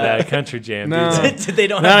big, at Country Jam. No. do they? they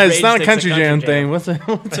don't No, have it's rage not a sticks country at jam thing. What's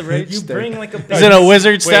a rage You stick? bring like a. Is big- it a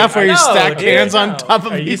wizard staff where you I know, stack dude, cans I on know. top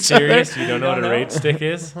of Are you each serious? other? You don't know what a don't rage know? stick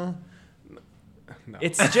is? No.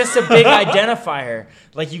 It's just a big identifier.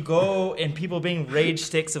 Like you go and people bring rage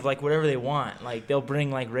sticks of like whatever they want. Like they'll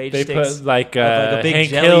bring like rage They sticks put like of like a big Hank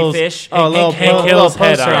jellyfish. Oh, a little Hank Hill's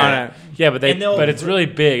head poster on on it. Yeah, but it's really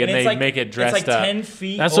big, and it's they like, make it dressed it's like up. 10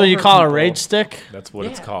 feet. That's what you over call people. a rage stick? That's what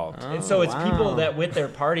it's Yeah. called. And so it's wow. people that with their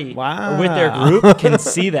party Wow. or with their group can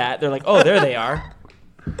see that. They're like, oh, there they are.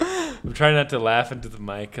 I'm trying not to laugh into the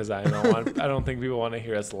mic because I don't think people want to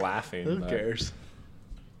hear us laughing. Who but- cares?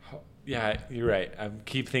 Yeah, you're right. I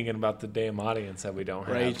keep thinking about the damn audience that we don't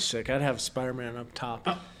have. Rage stick. I'd have Spider-Man up top.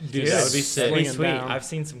 Dude, that would be That'd sick. be Swinging sweet. down. I've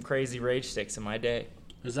seen some crazy rage sticks in my day.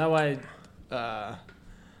 Is that why?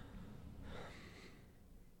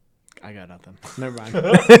 I got nothing. Never mind.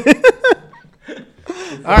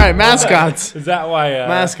 All right, mascots. Is that why?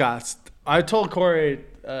 Mascots. I told Corey,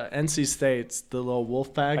 NC State's the little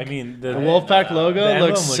wolf pack. I mean, the wolf pack logo the emblem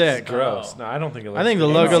looks sick. Gross. No, I don't think it looks. I think the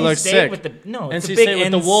good. logo NC looks State sick. With the, no, it's NC a big State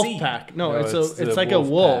with the wolf NC. pack. No, No, it's the like a wolf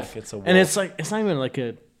wolf. pack. It's a And wolf. it's like it's not even like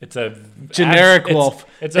a It's a generic it's- wolf.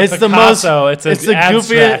 It's a the most. Picasso. It's the an goofiest.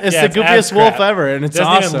 abstract. It's Yeah, the goofiest wolf abstract. ever, and it's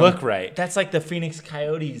Doesn't awesome. even look right. That's like the Phoenix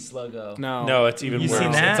Coyotes logo. No, it's even You worse.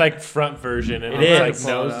 seen that? It's like front version, and It it's is.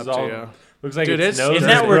 like Pull it nose up is to all you. looks like Dude, its it's- nose Isn't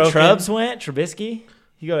is that where broken. Trubs went? Trubisky?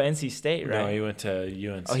 He go to NC State, right? No, he went to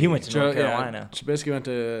UNC. Oh, he went to North Yeah, Carolina. Trubisky went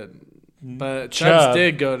to, but Chubb. Chubbs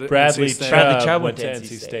did go to Bradley NC State. Bradley Chubb went went to to NC NC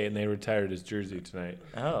State. State, and they retired his jersey tonight.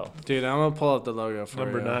 Oh, Dude, I'm gonna pull up the logo for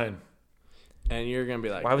Number you. 9. And you're gonna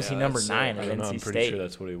be like, Why was he yeah, number that's 9 sick. I at don't know. NC I'm pretty State? sure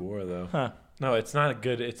that's what he wore, though. Huh. No, it's not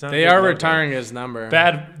good. It's not. a They good are logo. retiring his number.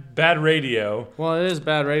 Bad radio. Well, it is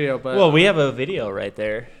bad radio, but Well, we have a video right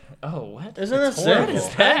there. Oh, what? isn't that sick? Horrible. What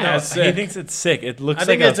is that? No, That's sick. he thinks it's sick. It looks I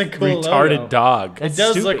think like it's a a cool retarded logo. dog. That's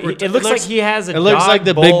does stupid. look- It looks looks- like he has a it looks dog like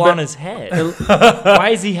the bowl big on ba- his head.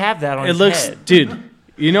 Why does he have that on It his looks, head? dude.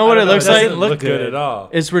 You know what it looks it doesn't like? look look good good. at all.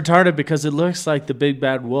 It's retarded because it looks like the big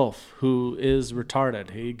bad wolf, who is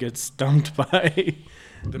retarded. He gets stumped by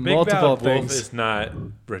The big multiple bad wolf things. is not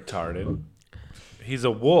retarded. He's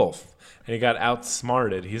a wolf, and he got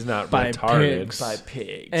outsmarted. He's not By retarded. pigs. By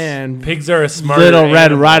pigs. and Pigs are a smarter Little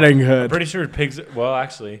Red animal. Riding I'm Hood. pretty sure pigs. Well,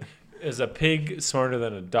 actually, is a pig smarter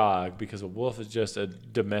than a dog because a wolf is just a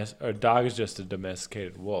dog is just a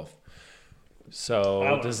domesticated wolf.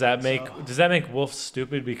 So does that make wolves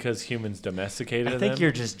stupid because humans domesticated I them? think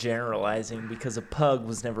you're just generalizing because a pug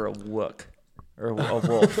was never a wook or a wolf. a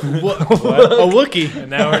Wookiee. And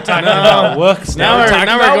now we're talking about wooks. Now we're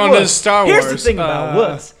going to Star Wars. Here's the thing about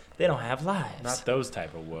wooks. They don't have lives. not those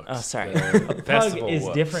type of wooks. Oh, sorry. They're A pug festival is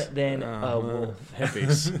wooks. different than a wolf.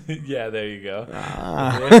 Hippies. Yeah, there you go.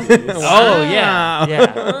 Oh, yeah.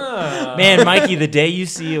 Yeah. Man, Mikey, the day you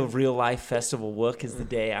see a real life festival wook is the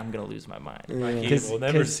day I'm going to lose my mind. We'll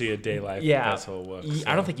never see a day life festival wook.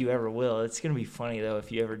 I don't think you ever will. It's going to be funny, though,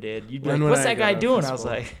 if you ever did. You'd be When like, would what's I that go guy to a doing? I was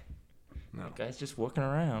festival? like, that guy's just walking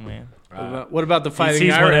around, man. What about the He Fighting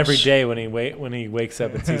sees Irish? one every day when he wakes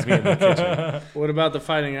up and sees me in the kitchen. What about the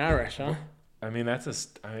Fighting Irish, huh? I mean, it's a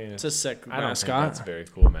sick I don't mascot. think that's a very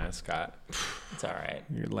cool mascot. It's all right.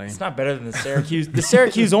 You're lame. It's not better than the Syracuse. The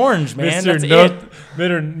Syracuse Orange, man. That's it.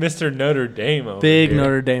 Mr. Notre Dame over Big here.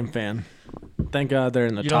 Notre Dame fan. Thank God they're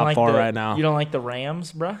in the You don't top like four the, right now. You don't like the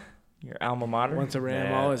Rams, bruh? Your alma mater? Once a Ram,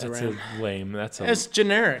 Nah, always a that's Ram. lame. That's a. It's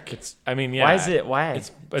generic. It's. I mean, yeah. Why is it? Why? It's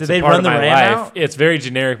Do a they part run of the my Ram life. out? It's very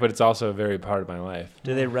generic, but it's also a very part of my life.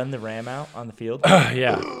 Do they run the Ram out on the field?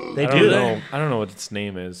 Yeah, They I don't do. know. I don't know what its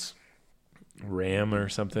name is. Ram or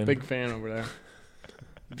something. Big fan over there.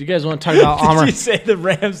 If you guys want to talk about Did alma, you say the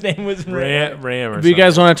Ram's name was Ram? Ram or if you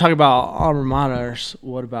guys something. want to talk about alma maters,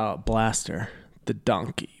 what about Blaster, the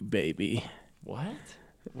donkey baby? What?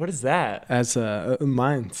 What is that? As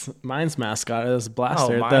mine's mascot is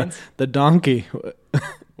Blaster, mine's? the donkey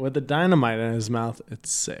with the dynamite in his mouth. It's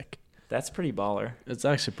sick. That's pretty baller. It's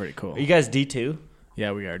actually pretty cool. Are you guys D2?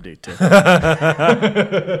 Yeah, we are D2.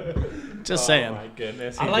 Just saying. Oh my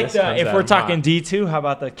goodness. I he like just the. comes If out we're talking hot. D2, how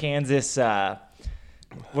about the Kansas?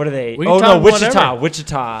 What are they? We can Oh no, talk Wichita. whatever.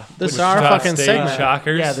 Wichita. This is Wichita our fucking State segment.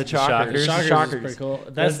 Shockers. Yeah, the Shockers. Shockers, Shockers. is pretty cool.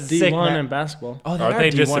 That's That's sick, D1 man. in basketball. Oh, they Aren't are they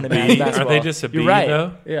just D1 a in bee? basketball. Aren't they just a bee You're right.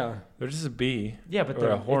 though? Yeah. They're just a bee. Yeah, but Or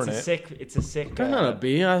they're a hornet. It's a sick. It's a sick. They're not a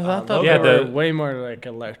bee. I thought logo. they Yeah, were the- way more like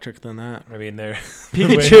electric than that. I mean, they're way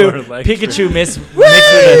more Pikachu. electric. Pikachu mixed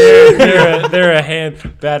with they're a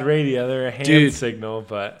hand. Bad radio. They're a hand Dude. signal,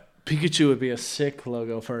 but Pikachu would be a sick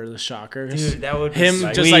logo for the Shockers. Dude, that would be Him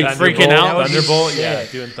sweet. just like freaking Thunderbolt, out. That would be Thunderbolt, yeah,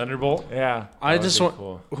 sick. doing Thunderbolt. Yeah. I That just would want be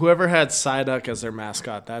cool. whoever had Psyduck as their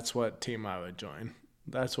mascot. That's what team I would join.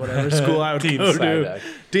 That's whatever school I would Team go Psyduck. to.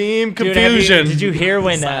 Team Dude, have Confusion. did you hear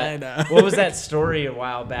when? Psyduck. What was that story a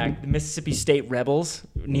while back? The Mississippi State Rebels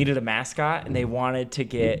needed a mascot, and they wanted to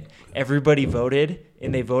get everybody voted,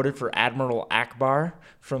 and they voted for Admiral Akbar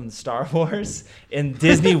from Star Wars, and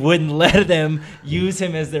Disney wouldn't let them use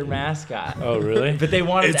him as their mascot. Oh, really? But they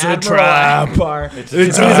wanted It's a Admiral trap. Akbar. It's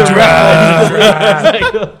He's a a trap.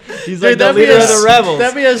 rebel. He's like the that'd be leader a- of the rebels.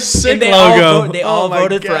 That'd be a sick And they logo. All they all Oh my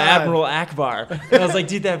voted for God. Admiral Akbar. And I was like,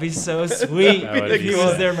 dude, that'd be so sweet That would if be he was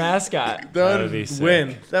sick. their mascot. That would would be sick.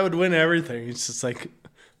 win. That would win everything. It's just like,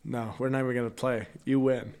 no, we're not even gonna play. You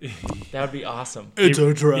win. That would be awesome. It's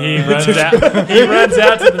a trap. He runs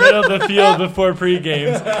out to the middle of the field before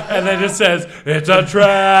pre-games and then just says, "It's a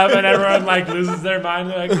trap," and everyone like loses their mind.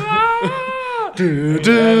 They're like, "Ah!"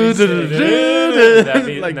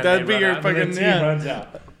 That'd be your fucking runs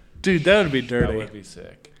out. Dude, that would be That dirty. would be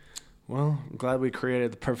sick. Well, I'm glad we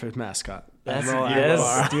created the perfect mascot. That's Admiral yes,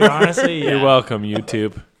 Akbar. dude. Honestly, yeah. You're welcome,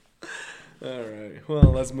 YouTube. All right.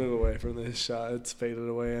 Well, let's move away from this shot. It's faded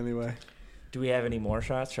away anyway. Do we have any more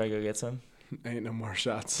shots? Should I go get some? Ain't no more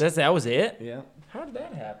shots. That was it. Yeah. How did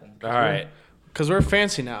that happen? All right. Because we're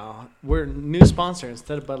fancy now. We're new sponsor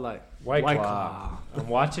instead of Bud Light. White White Claw. I'm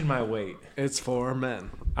watching my weight. It's for men.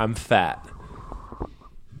 I'm fat.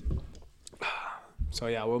 So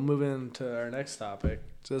yeah, we'll move into our next topic.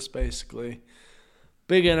 Just basically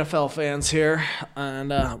big NFL fans here, and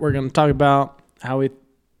we're going to talk about how we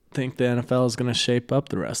think the NFL is going to shape up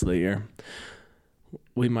the rest of the year.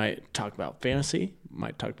 We might talk about fantasy,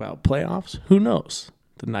 might talk about playoffs. Who knows?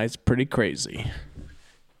 The night's pretty crazy.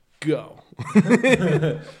 Go.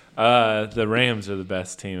 The Rams are the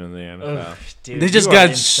best team in the NFL. Dude, They just you are got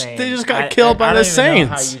insane. they just got killed by I the don't even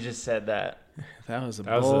know Saints. how you just said that. That was a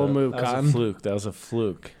That was bold a, move, that was Cotton. a fluke. That was a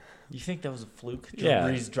fluke. You think that was a fluke? Yeah.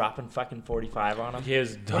 Drew Brees dropping fucking 45 on him. He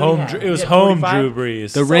was do you home. have? It was He had home 45? Drew Brees. The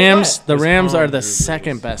So Rams, what? the It's Rams home are the Drew Brees.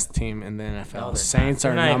 second best team in the NFL. No, they're Saints not.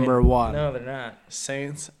 are They're not number even- one. No, they're not.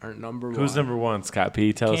 Saints are number one. Who's number one? Scott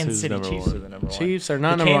P. Tell us Kansas who's City number Chiefs are one. the number one. Chiefs are The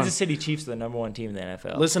not number Kansas one. City Chiefs are the number one team in the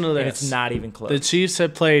NFL. Listen to And this. it's not even close. The Chiefs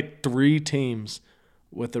have played 3 teams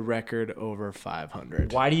with a record over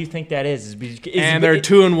 500. Why do you think that is? And they're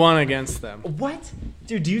 2-1 against them. What?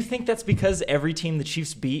 Dude, do you think that's because every team the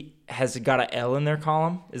Chiefs beat has got an L in their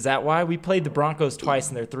column? Is that why? We played the Broncos twice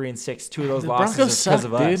and they're 3-6. 2 of those The losses Broncos are because suck,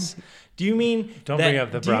 of us. Do you mean Don't that, bring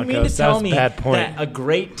up the do you mean Broncos. to tell That's a me bad point. that a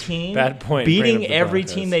great team Bad point, bringing beating up the every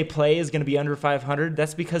Broncos. team they play is going to be under 500?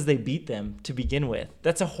 That's because they beat them to begin with.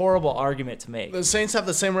 That's a horrible argument to make. The Saints have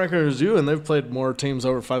the same record as you, and they've played more teams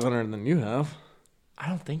over 500 than you have. I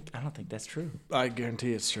don't think that's true. I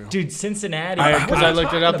guarantee it's true. Dude, Cincinnati. Because I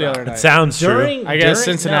looked it up the other It night. sounds true. During, I guess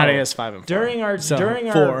during- Cincinnati no. is 5-4. During our So, during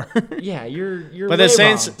our 4. yeah, you're But the way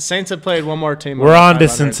Saints wrong. Saints have played one more team. We're over on to 500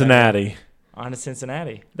 On Cincinnati. to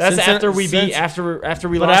Cincinnati. That's Cincinnati- after we beat Cincy- after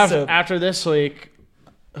we But lost after this week,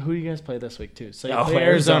 who do you guys play this week too? So you to play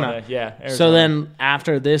Arizona. Yeah. Arizona. So then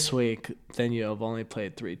after this week, then you have only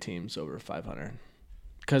played 3 teams over 500.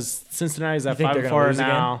 Because Cincinnati's at think they're gonna 5-4 lose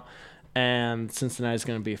now, and Cincinnati's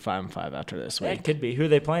going to be 5-5 after this that week. could be. Who are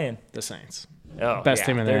they playing? The Saints. Oh, Best yeah,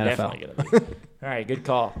 team in the they're NFL. definitely gonna be. All right, good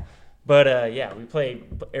call. But yeah, we play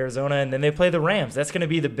Arizona, and then they play the Rams. That's going to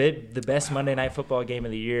be the best Monday Night Football game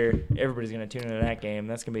of the year. Everybody's going to tune into that game.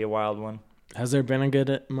 That's going to be a wild one. Has there been a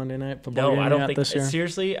good Monday Night Football No, game I don't yet think this year?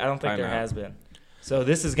 seriously. I don't think I there know. has been. So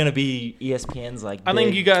this is going to be ESPN's like. I think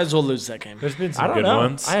big- you guys will lose that game. There's been some I don't good know.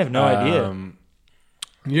 ones. I have no idea.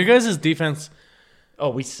 Your guys' defense Oh,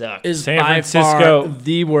 we suck. is San by Francisco- far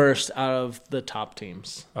the worst out of the top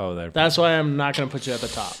teams. Oh, they're That's why I'm not going to put you at the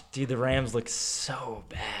top. Dude, the Rams look so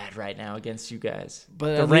bad right now against you guys.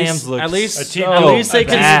 But the at Rams least, look at least, so at least they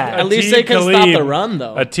can bad. at least they can stop the run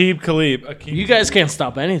though. Aqib Talib. You guys can't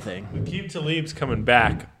stop anything. Aqib Talib's coming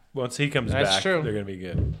back. Once he comes That's back, true. they're going to be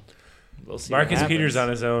good. We'll see what Marcus happens. Peters on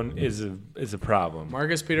his own is a problem.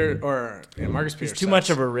 Marcus Peters He's too much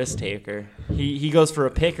of a risk taker. He goes for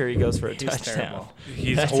a pick or he goes for a touchdown. terrible.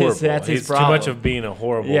 He's That's his- horrible. that's his He's too problem. much of being a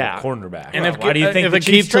horrible Yeah. cornerback. And Well, if why do you think if the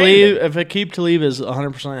Chiefs traded him? Aqib Talib is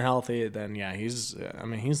 100% healthy, then yeah, he's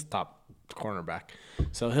the top cornerback.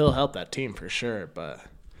 So he'll help that team for sure. But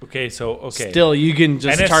Okay. still, you can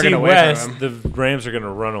just NFC target away West, from him. the Rams are going to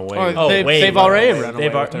run away. Oh, they've already run away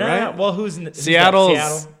with it, right? Well, who's who's Seattle's-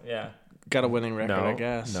 Seattle? Yeah. Got a winning record, no, I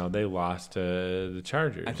guess. no, they lost to the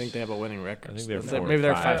Chargers. I think they have a winning record. I think they're Maybe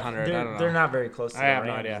they're 4-5. 500. I don't know. They're not very close to I the have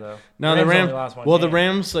no Rams, idea. though. No, the only Rams. lost one Well, the game.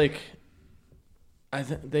 Rams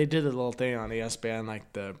they did a little thing on ESPN,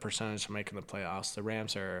 like the percentage of making the playoffs. The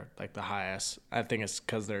Rams are like the highest. I think it's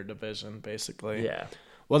because their division, basically. Yeah.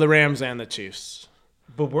 Well, the Rams and the Chiefs.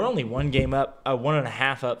 But we're only one game up,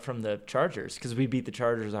 1.5 up from the Chargers because we beat the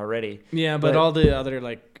Chargers already. Yeah, but But- all the other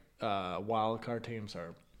like wild card teams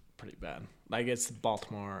are pretty bad. Like it's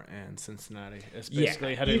Baltimore and Cincinnati. It's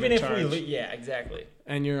basically Yeah, heading even to if charge. yeah, exactly.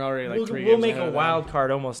 And you're already like 3 We'll games make ahead a of them. wild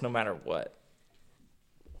card almost no matter what.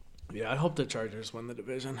 Yeah, I hope the Chargers win the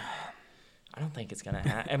division. I don't think it's gonna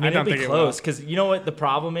happen. I mean, don't it'll be think it close will. because you know what the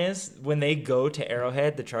problem is when they go to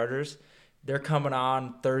Arrowhead, the Chargers, they're coming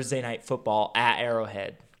on Thursday night football at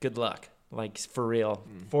Arrowhead. Good luck, like for real.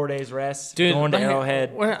 4 days rest, Dude, going to like,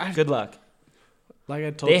 Arrowhead. Good luck. Like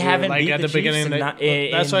I told They you, haven't like beat at the the beginning, Chiefs of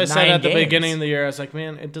in that's what I said 9 at the games. beginning of the year. I was like,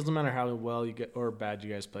 man, it doesn't matter how well you get or bad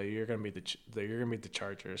you guys play. You're gonna beat the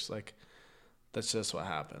Chargers. Like that's just what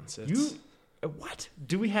happens. It's, What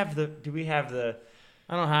do we have the?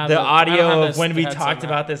 I don't have The I don't have audio this of when we headset talked now.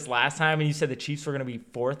 about this last time, and you said the Chiefs were going to be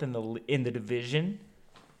fourth in the division.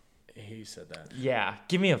 He said that. Yeah,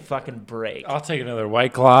 give me a fucking break. I'll take another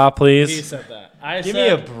White Claw, please. He said that. Give me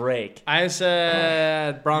a break. I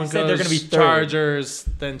said Broncos, they're gonna be third. Chargers,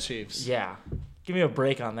 then Chiefs. Yeah, give me a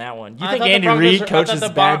break on that one. You I think thought the Andy Broncos Reid were- I coaches thought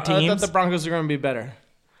the bad I teams? thought the Broncos are going to be better.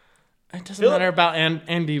 It doesn't Phil- matter about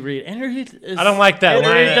Andy Reid. Andy Reid is. I don't like that Andy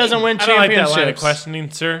line. Reid doesn't win I don't like championships. that line of questioning,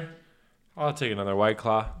 sir. I'll take another White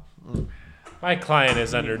Claw. My client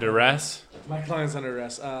is under duress. My client's under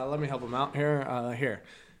arrest. Let me help him out here. Here,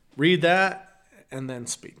 read that and then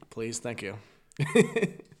speak, please. Thank you.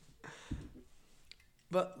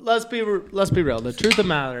 But let's be real. The truth of the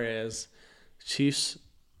matter is, Chiefs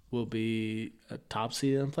will be a top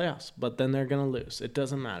seed in the playoffs, but then they're gonna lose. It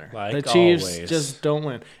doesn't matter. Like the Chiefs always. just don't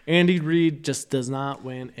win. Andy Reid just does not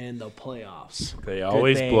win in the playoffs. They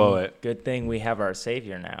always blow it. Good thing we have our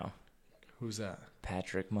savior now, Who's that?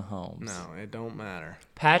 Patrick Mahomes. No, it don't matter.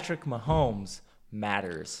 Patrick Mahomes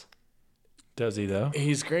matters. Does he though?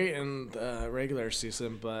 He's great in the regular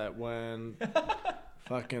season, but when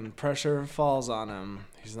fucking pressure falls on him,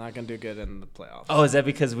 he's not gonna do good in the playoffs. Oh, is that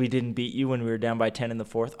because we didn't beat you when we were down by 10 in the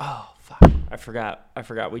fourth? Oh, fuck. I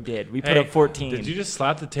forgot we did. We put up 14. Did you just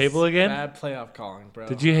slap the table again? Bad playoff calling, bro.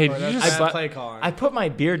 Did you- hey, Or did you that's just bad slap- play calling? I put my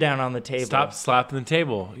beer down on the table. Stop slapping the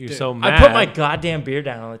table. You're Dude, so mad. I put my goddamn beer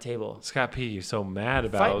down on the table. Scott P, you're so mad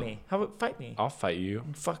about. Fight me. How about fight me? I'll fight you.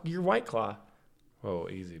 Fuck your White Claw. Whoa,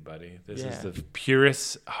 easy, buddy. This Yeah. is the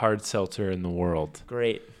purest hard seltzer in the world.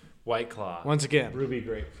 Great. White Claw. Once again, Ruby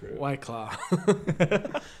grapefruit. White Claw.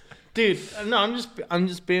 Dude, no, I'm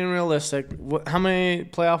just being realistic. How many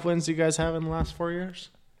playoff wins do you guys have in the last 4 years?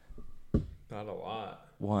 Not a lot.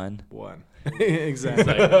 One. One.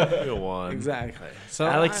 Exactly. Like, you won. Exactly. So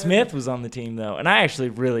Alex Smith was on the team though, and I actually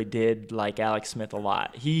really did like Alex Smith a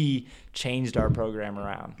lot. He changed our program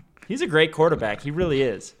around. He's a great quarterback. He really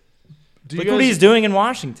is. Look what he's doing in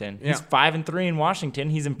Washington. Yeah. He's 5-3 in Washington.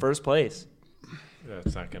 He's in first place.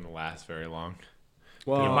 That's not going to last very long.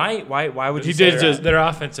 Well, You might. Why would you He say did that? just their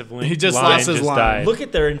offensive line. He just line lost his just line. died. Look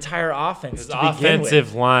at their entire offense. His to begin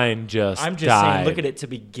offensive with. line just I'm just died. saying. Look at it to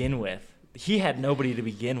begin with. He had nobody to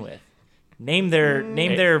begin with. Name their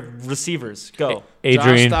receivers. Go.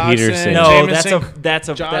 Adrian Josh Dawson. Peterson. No, Jameson- that's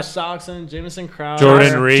a Josh that's Dawson, Jamison Crowder,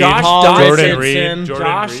 Jordan Reed. Josh Paul Dawson. Jordan Richardson, Reed. Jordan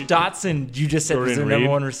Josh Reed. Dotson. You just said was their Jordan number Reed.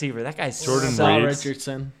 one receiver. That guy's Jordan solid. Saul Reed.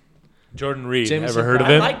 Richardson. Jordan Reed. Jamison Ever heard of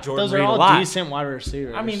Crowder. him? I like Jordan Those Reed are a all lot. decent wide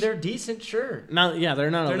receivers. I mean, they're decent, sure. no, yeah, they're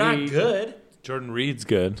not. They're not elite. good. Jordan Reed's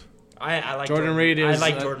good. I like Jordan Reed is. I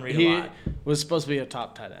like Jordan Reed he a lot. was supposed to be a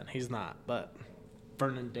top tight end. He's not, but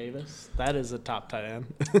Vernon Davis, that is a top tight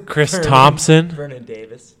end. Chris Thompson. Vernon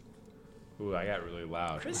Davis. Ooh, I got really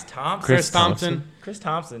loud. Chris Thompson. Chris Chris Thompson. Chris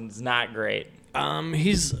Thompson's not great.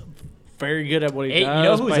 He's very good at what he You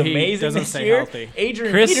does. know who's but he amazing doesn't this stay year? healthy.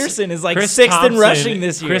 Adrian Chris- Peterson is like Chris sixth in Thompson- rushing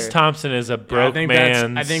this year. Chris Thompson is a I broke think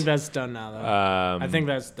man's. I think that's done now, though. I think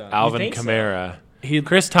that's done. Alvin think so? Kamara. He-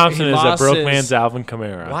 Chris Thompson he is a lost broke his- man's Alvin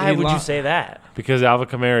Kamara. Why He would you lost- say that? Because Alvin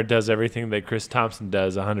Kamara does everything that Chris Thompson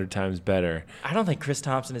does 100 times better. I don't think Chris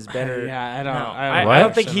Thompson is better. Yeah, I don't- No, I don't I don't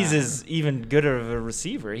What? think he's that. as even good of a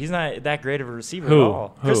receiver. He's not that great of a receiver Who? at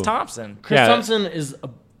all. Chris Who? Thompson. Chris Yeah. Thompson is a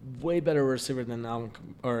way better receiver than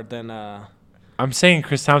I'm saying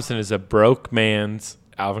Chris Thompson is a broke man's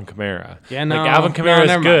Alvin Kamara. Yeah, no, like Alvin no, Kamara is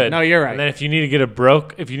never mind. good. No, you're right. And then if you need to get a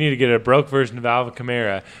broke version of Alvin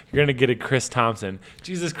Kamara, you're gonna get a Chris Thompson.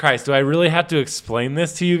 Jesus Christ, do I really have to explain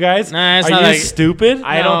this to you guys? Nah, it's Are not you like- stupid?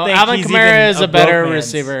 I don't think Alvin he's Kamara even is a a better broke man's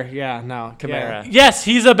receiver. Yeah, no, Kamara. Yeah. Yes,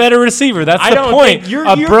 he's a better receiver. That's I the don't point. think you're-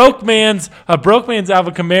 A broke man's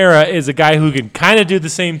Alvin Kamara is a guy who can kind of do the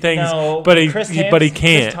same things, No, but he Chris can't.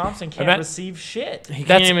 Chris Thompson And can't that- receive shit. He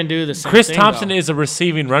That's- can't even do the same Chris thing, Thompson though. is a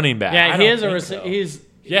receiving running back. Yeah, I he don't is a think receiver. so.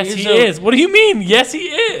 Yes, he is. What do you mean? Yes, he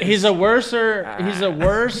is. He's a worse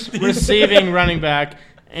receiving running back,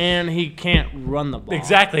 and he can't run the ball.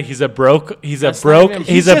 Exactly. He's a broke He's just a broke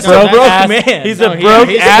ass, man. He's No, a broke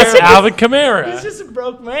he's ass terrible. Alvin Kamara. He's just a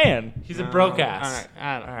broke man. He's a broke ass. All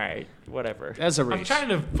All right. right, whatever. That's a I'm reach. trying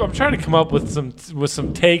to come up with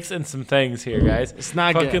some takes and some things here, guys. It's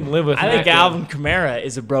not Fucking good. live with I think that. Alvin Kamara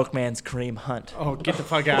is a broke man's Kareem Hunt. Oh, get the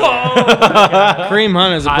fuck out of here. Kareem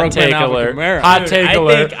Hunt is a Hot broke take man Alvin alert. Kamara. Hot take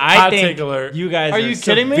alert. I Hot think take alert. you guys Are are you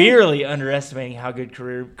kidding me? severely underestimating how good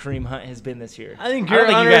Kareem Hunt has been this year. I think I don't you're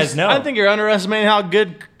think you guys know. I think you're underestimating how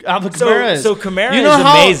good Alvin So- Kamara is. so Kamara you know is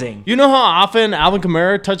how, amazing. You know how often Alvin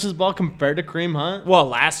Kamara touches the ball compared to Kareem Hunt? Well,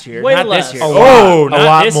 last year, Way not less. this year. A lot. not A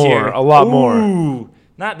lot this more. year. A lot more. Ooh,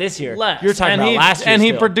 not this year. Less. You're talking and about he, last year. and he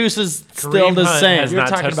still. produces still Kareem the Hunt same. has You're not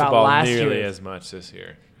talking touched the about ball last nearly year. as much this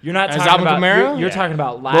year. You're not As talking Alvin about. Kamara? You're Yeah. talking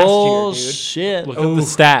about last year, dude. Bullshit. Look at the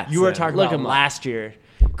stats. You are then. talking Look about him up. last year.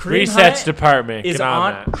 Kareem Research Hunt department. is Get on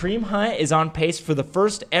on. that. Kareem Hunt is on pace for the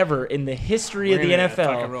first ever in the history of We're the gonna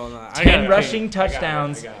fucking NFL. roll that. I 10 gotta rushing pee. I got it,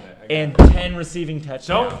 touchdowns I got it. and 10 receiving touchdowns.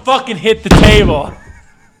 Don't fucking hit the table.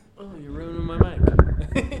 Oh, you're ruining my mic.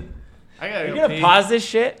 I gotta You go gonna pee. pause this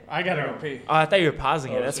shit? I gotta go pee. Oh, I thought you were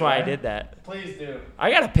pausing it. That's should why I I? did that. Please do.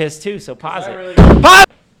 I got to piss too, so pause it.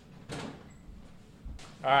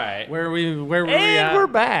 All right. Where were we at? And we're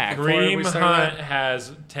back. Before we Kareem start Hunt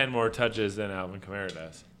has 10 more touches than Alvin Kamara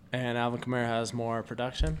does. And Alvin Kamara has more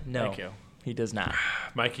production? No, Thank you. he does not.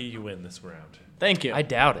 Mikey, you win this round. Thank you. I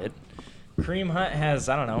doubt it. Kareem Hunt has,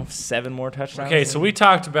 I don't know, 7 more touchdowns. Okay, so we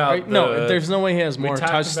talked about no, there's no way he has we more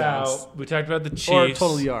talked touchdowns. we talked about the Chiefs. Or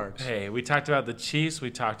total yards. Hey, we talked about the Chiefs. We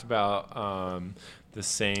talked about the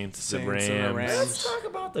Saints, the Saints and the Rams. Rams. Let's talk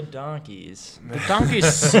about the donkeys. The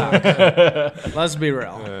donkeys suck. Let's be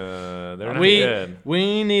real. They're not We good.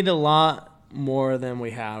 we need a lot more than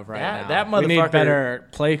we have right now. That we need motherfucker- better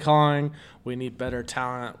play calling. We need better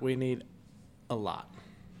talent. We need a lot.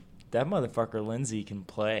 That motherfucker Lindsey can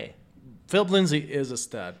play. Philip Lindsay is a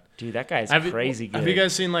stud. Dude, that guy's Have you- crazy good. Have you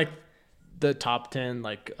guys seen like the top 10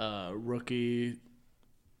 like rookie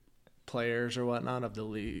players or whatnot of the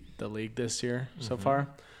league this year so far?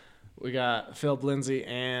 We got Philip Lindsay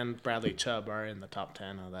and Bradley Chubb are in the top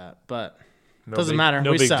 10 of that, but No doesn't big- matter.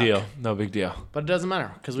 No We big suck. deal. No big deal. But it doesn't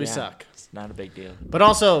matter because we Yeah, suck. It's not a big deal. But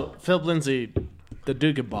also Philip Lindsay, the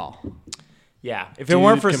Duke of ball. Yeah, if it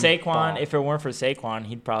weren't for Dude can Saquon, ball.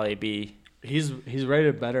 he'd probably be. He's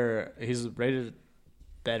rated better. He's rated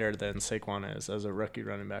better than Saquon is as a rookie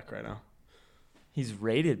running back right now. He's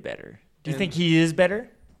rated better. Do you And- think he is better?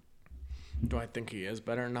 Do I think he is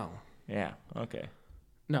better? No. Yeah. Okay.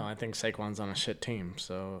 No, I think Saquon's on a shit team,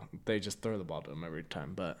 so they just throw the ball to him every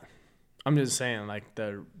time. But I'm just saying, like,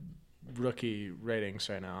 the rookie ratings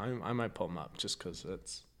right now, I might pull them up just because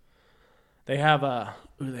it's. They have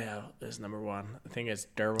who they have is number one. I think it's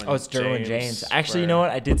Derwin. Oh, it's Derwin James. Actually, you know what?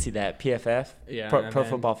 I did see that. PFF, Yeah, Pro and then-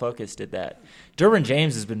 Football Focus did that. Derwin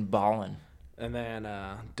James has been balling. And then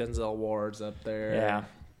Denzel Ward's up there. Yeah.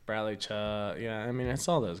 Bradley Chubb. Yeah, I mean, it's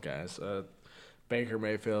all those guys. Baker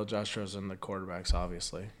Mayfield, Josh Rosen, the quarterbacks,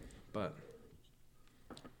 obviously. But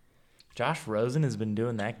Josh Rosen has been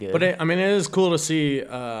doing that good. it is cool to see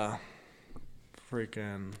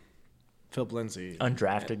freaking Philip Lindsay.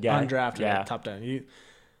 Undrafted guy. Undrafted, Yeah. top 10.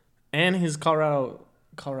 And he's Colorado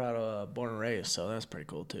born and raised, so that's pretty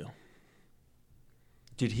cool, too.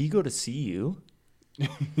 Did he go to CU?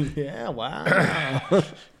 Yeah, wow.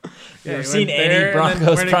 You ever seen any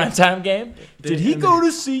Broncos primetime game? Did he go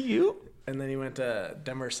to CU? And then he went to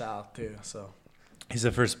Denver South, too, so. He's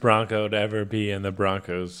the first Bronco to ever be in the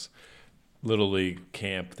Broncos Little League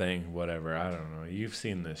camp thing, whatever. I don't know. You've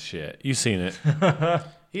seen this shit. You've seen it.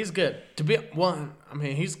 He's good.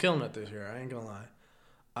 He's killing it this year. I ain't gonna lie.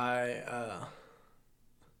 I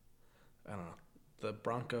don't know. The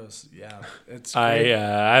Broncos, yeah, it's great.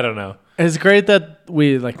 I don't know. It's great that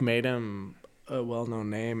we made him a well-known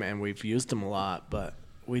name and we've used him a lot, but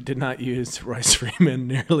we did not use Royce Freeman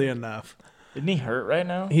nearly enough. Isn't he hurt right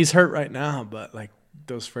now? He's hurt right now, but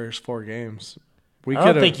those first 4 games, we I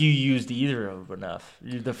could don't think you used either of them enough.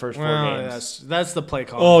 The first 4 games. That's the play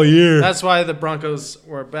call. Oh, yeah. That's why the Broncos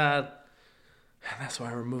were bad. And that's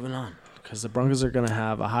why we're moving on. Because the Broncos are going to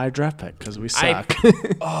have a high draft pick because we suck.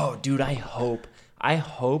 Oh, dude, I hope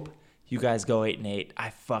you guys go 8-8. I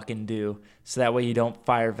fucking do. So that way you don't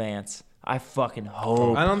fire Vance. I fucking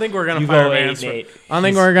hope. I don't think we're going to You fire go Vance. 8-8. I don't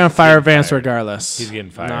think we're going to fire Vance fired. regardless. He's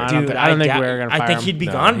getting fired. No, I Dude, don't, I don't think we're going to fire I think him. he'd be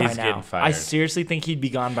No, gone by he's now. getting fired. I seriously think he'd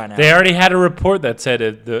be gone by now. They already had a report that said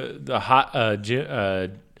it,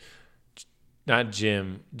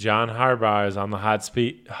 John Harbaugh is on the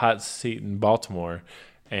hot seat in Baltimore,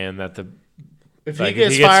 and that the If Like, he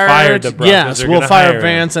gets fired, the Broncos yes, are we'll gonna fire hire him.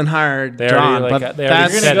 Vance and hire They John. already, like, But they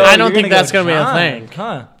already that's, said it. I don't You're think gonna that's go going to be a John, thing.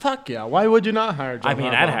 Huh? Fuck yeah. Why would you not hire John I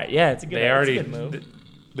mean, Harbaugh? I'd hire. Yeah, it's a good. They it's already, a good move.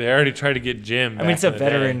 they already tried to get Jim. I mean, it's a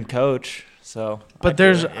veteran coach, so. But I'd do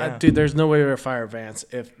there's, it, yeah. dude, there's no way we're fire Vance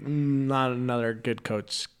if not another good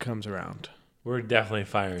coach comes around. We're definitely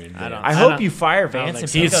firing. I don't- I I hope don't- you fire don't Vance think and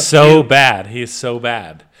so. pick He's up so you. bad. He is so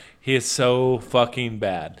bad. He is so fucking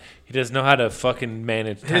bad. He doesn't know how to fucking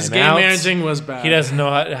manage His timeouts. game managing was bad. He doesn't know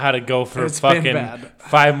how to go for It's been fucking bad.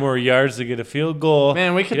 5 more yards to get a field goal.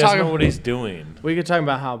 Man, we he could doesn't talk know what he's doing. We could talk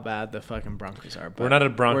about how bad the fucking Broncos are. But We're not a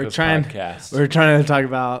Broncos podcast. We're trying to talk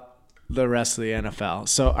about the rest of the NFL.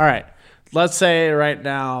 So, all right, let's say right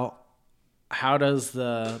now, how does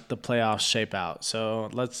the playoffs shape out? So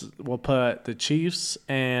we'll put the Chiefs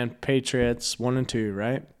and Patriots 1 and 2,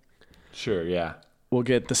 right? Sure, yeah. We'll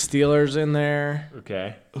get the Steelers in there.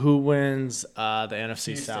 Okay. Who wins the NFC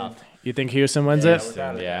Houston. South? You think Houston wins it?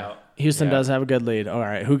 without a Yeah. doubt. Houston Yeah. does have a good lead. All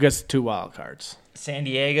right, who gets 2 wild cards? San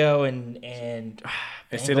Diego and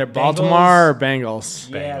It's either Baltimore or Bengals.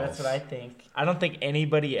 Yeah, that's what I think. I don't think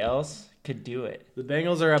anybody else could do it. The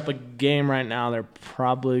Bengals are up a game right now. They're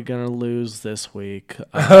probably going to lose this week.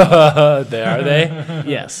 Are they?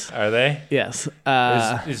 Yes. Are they? Yes.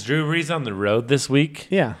 Is Drew Brees on the road this week?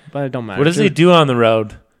 Yeah, but it don't matter. What does he do on the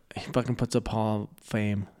road? He fucking puts up Hall of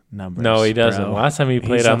Fame numbers. No, he doesn't. bro. Like he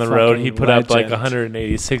played He's on a the road, fucking he put up like legend.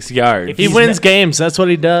 186 yards. If He He's wins not- games. That's what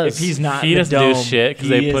he does. If he's not, He in the doesn't do dome, shit 'cause he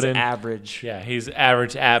they put is in- average. Yeah, he's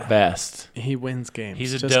average at best. He wins games.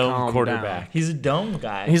 He's a Just dome calm quarterback. He's a dome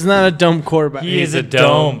guy. down. He's not a dome quarterback. He He's is a a dome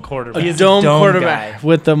dome quarterback. He a is dome dome quarterback guy.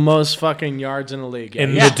 with the most fucking yards in the league.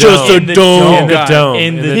 In He's the just dome. a In the dome dome. In the guy. dome.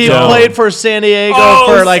 In the He dome. played for San Diego Oh,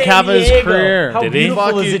 for like San half of his Diego. career. How Did he? beautiful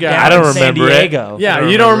Fuck is you it guys. down I don't in San remember it. Diego? Yeah, I don't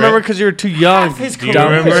you don't remember remember it. because you're too young. Half his Do you career.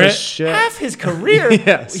 remember Piece of it? shit. Half his career.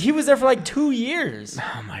 Yes. He was there for like 2 years.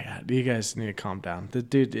 Oh my god, you guys need to calm down. The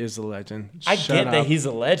dude is a legend. I Shut get up. that he's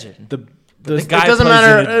a legend. the guy it doesn't plays in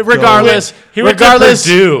matter. a Regardless, He went to regardless.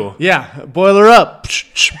 Purdue. Yeah, boil her up.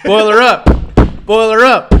 Boil her up. Boil her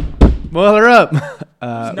up. Boil her up. He's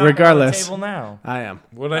not Regardless, on the table now. I am.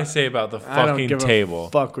 What did I say about the I don't fucking give table? a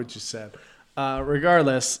fuck what you said.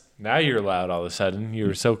 Regardless, Now you're loud all of a sudden. You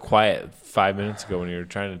were so quiet 5 minutes ago when you were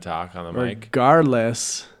trying to talk on the mic.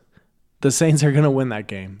 regardless, the Saints are gonna win that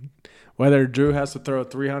game. Whether Drew has to throw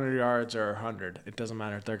 300 yards or 100, it doesn't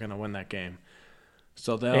matter. They're gonna win that game.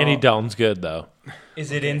 So they'll. Andy Dalton's good though.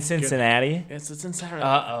 Is it in Cincinnati? It's in Saturday.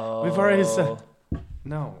 Uh-oh. We've already said.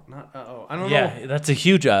 No, not I don't know. Yeah, that's a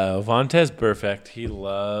huge Vontez perfect. He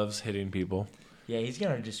loves hitting people. Yeah, he's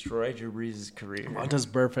going to destroy Drew Brees' career. Montez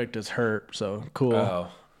Perfect is hurt, so cool. Oh.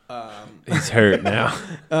 He's hurt now.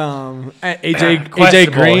 AJ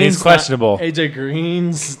Questionable. Green's He's questionable. AJ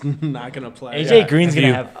Green's not gonna play. AJ Yeah. Green's Have going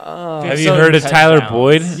you- to have. Have you 50 heard of Tyler touchdowns.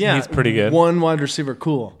 Boyd? Yeah, He's pretty good. One wide receiver,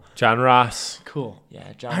 cool, John Ross. cool.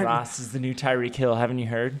 Yeah, John Ross is the new Tyreek Hill. Haven't you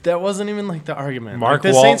heard? That wasn't even like the argument. Mark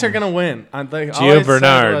like, the Saints are Walton. gonna win. I think Gio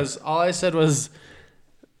Bernard. all I said was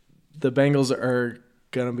the Bengals are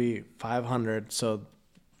gonna be 500, so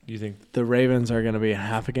You think? the Ravens are gonna be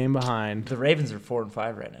half a game behind. The Ravens are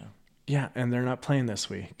 4-5 right now. Yeah, and they're not playing this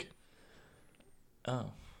week. Oh.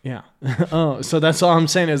 Yeah. Oh, so that's all I'm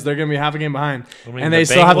saying is they're gonna be half a game behind, I mean, and the they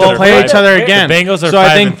still have Bengals to are play five- each other the again. Bengals are so I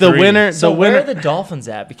 5 think and the 3. winner, So the where winner. are the Dolphins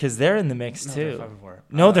at? Because they're in the mix they're too. 5-4.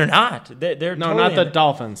 No, they're not. They're No, totally not the in-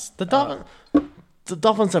 Dolphins. The Dolphins. The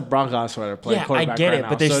Dolphins have Broncos where they're playing Yeah, I quarterback get right it, now,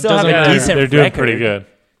 but they so it still have doesn't a matter. decent They're doing record. pretty good.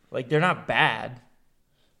 Like they're not bad.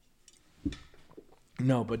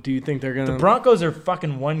 No, but do you think they're gonna? The Broncos are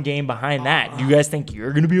fucking one game behind that. Do you guys think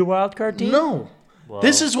you're gonna be a wild card team? No.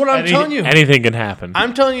 This is what I'm telling you. Anything can happen.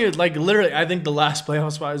 I'm telling you, like literally, I think the last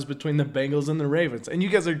playoff spot is between the Bengals and the Ravens, and you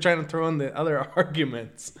guys are trying to throw in the other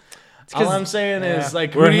arguments. All I'm saying is,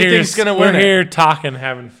 like, who do you think's gonna win We're it? here talking,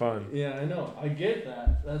 having fun. Yeah, I know. I get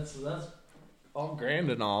that. That's all grand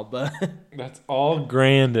and all, but That's all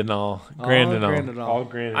grand and all. Grand and all. grand and all. All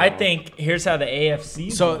grand and I all. think here's how the AFC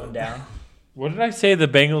is So- going down. What did I say the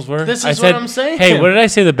Bengals were? This I is said, what I'm saying. Hey, what did I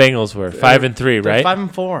say the Bengals were? 5 and 3, they're right?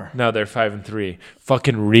 5-4. No, they're 5 and 3.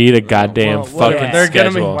 Fucking read a goddamn well, well, fucking they're gonna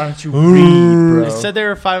be- schedule. Why don't you read, bro? They said they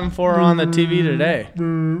were 5-4 on the TV today.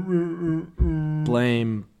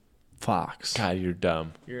 Blame Fox. God, you're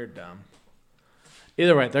dumb. You're dumb.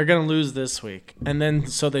 Either way, they're gonna lose this week, and then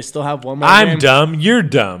so they still have one more. I'm game. dumb. You're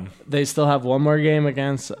dumb. They still have one more game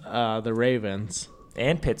against the Ravens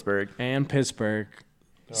And Pittsburgh. and Pittsburgh.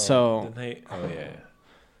 Didn't So they? Oh yeah.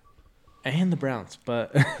 and the Browns,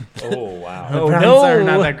 but Oh wow. the Oh, Browns no. are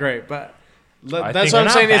not that great. But I That's think what I'm they're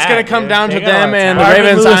saying. not It's going bad, to come dude. down They to got a lot them of and the talent.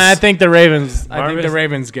 Ravens. Marvin Lewis- I think the Ravens. I think the Marvin's-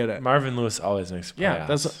 Ravens get it. Marvin Lewis always makes playoffs. Yeah,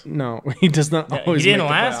 that's no. He does not Yeah, always. he didn't make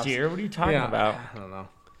the last playoffs. year. What are you talking Yeah, about?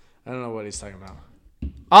 I don't know what he's talking about.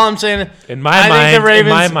 All I'm saying, in my I mind. think the Ravens. In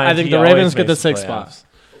my mind, I think he the always Ravens get the makes sixth playoffs. spot.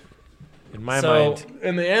 In my So- mind,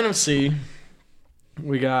 In the NFC,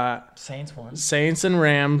 we got Saints won. Saints and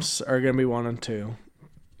Rams are going to be 1 and 2.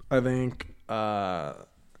 I think.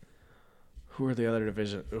 Who are the other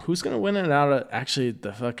division? Who's going to win it out of actually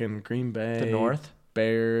the fucking Green Bay? The North.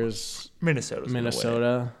 Bears, Minnesota.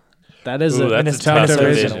 Minnesota. That is Ooh, a that's a tough tough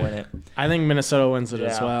division. division. Win it. I think Minnesota wins it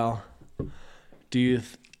as Yeah. well. Do you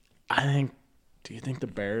think the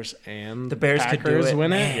Bears and The Bears could do Packers it.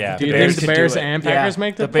 win it? Yeah, Do you the think Bears the could Bears do it. and Yeah. Packers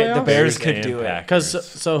make the The playoffs? Bears could and do it. Packers. Because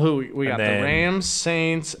so who we got? And then- The Rams,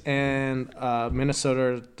 Saints, and Minnesota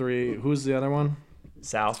are 3. Who's the other one?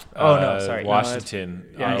 South. Oh no, sorry. Washington.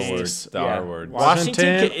 yeah, R it's- word. The yeah. R word. Washington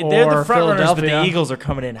They're the or front runners, but the Philadelphia. Eagles are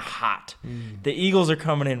coming in hot. The Eagles are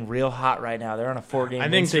coming in real hot right now. They're on a 4-game. I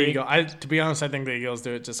win think the streak. Eagles. To be honest, I think the Eagles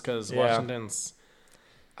do it just because Yeah. Washington's.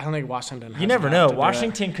 I don't think Washington. You never know. Washington.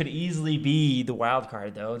 Washington could easily be the wild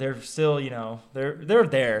card, though. They're still, they're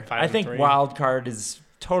there. 5 I and think 3. wild card is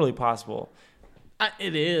totally possible.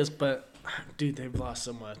 It is, but dude, they've lost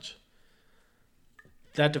so much.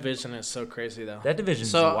 That division is so crazy, though. That division's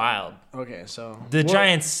So- wild. Okay, so The what-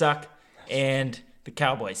 Giants suck, and the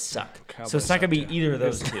Cowboys suck. Cowboys so it's not gonna be suck, either of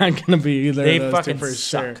those It's two. not gonna be either They of those fucking two for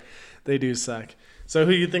suck. sure. They do suck. So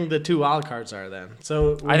who do you think the 2 wild cards are then?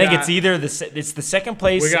 So I think it's either it's the second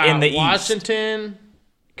place we got in the East. Washington,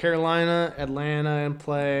 Carolina, Atlanta in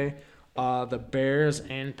play. The Bears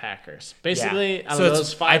and Packers. Basically, out So of it's-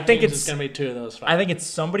 those 5 I think teams, it's- it's gonna be 2 of those 5. I think it's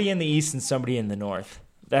somebody in the East and somebody in the North.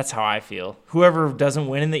 That's how I feel. Whoever doesn't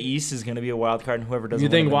win in the East is going to be a wild card, and whoever doesn't you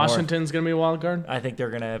win in think the North, Washington's gonna be a wild card? I think they're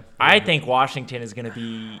gonna. I think Washington is gonna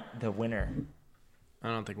be the winner. I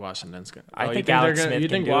don't think Washington's gonna. I you think they're Alex gonna, Smith You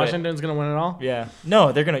can think do it. Washington's gonna win it all? Yeah.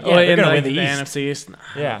 No, they're gonna. Yeah, Oh, they're in gonna like win the East. NFC East. Nah,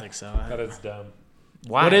 I Yeah. don't think so. That is dumb.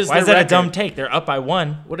 Why? What is Why is their that a dumb record? take? They're up by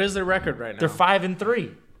 1. What is their record right now? They're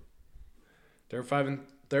 5-3. They're 5 and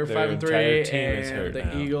they're Their 5 and 3, entire team is and hurt the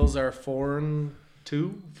now. Eagles are 4 and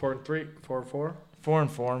 2, 4 and 3, 4 and 4.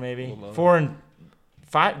 4-4 maybe.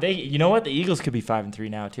 4-5. They. You know what? The Eagles could be 5-3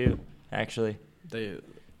 now too. Actually, They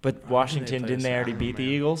but Washington play didn't they already Seattle, beat the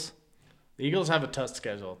man. Eagles? The Eagles have a tough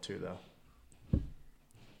schedule too, though.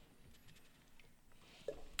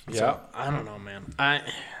 Yeah. So, I don't know, man. I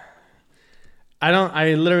don't.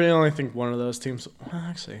 I literally only think one of those teams. Well,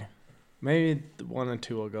 actually, maybe 1 and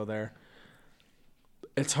 2 will go there.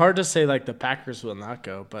 It's hard to say like the Packers will not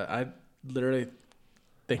go, but I literally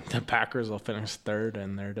think the Packers will finish 3rd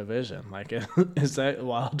in their division. Like, is that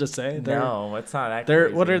wild to say? No, it's not that. They're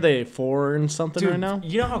crazy. what are they 4 and something Dude, right now?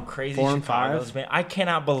 you know how crazy 4 and Chicago's 5? been? I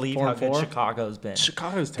cannot believe 4 how and good 4? Chicago's been.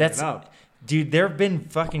 Chicago's taking That's it up. Dude, they've been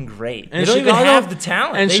fucking great. And they don't even Chicago- have the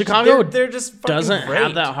talent. and They- Chicago they're just fucking Doesn't great.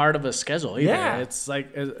 have that hard of a schedule either. Yeah. It's like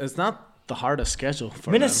it's not the hardest schedule for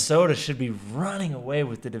Minnesota should be running away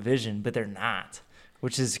with the division, but they're not,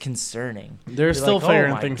 which is concerning. them. They're You're still like, oh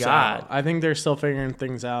figuring my things God. out. I think they're still figuring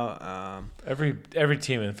things out. Every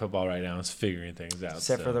team in football right now is figuring things out.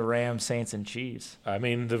 Except so. for the Rams, Saints, and Chiefs. I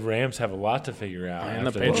mean, the Rams have a lot to figure out. And the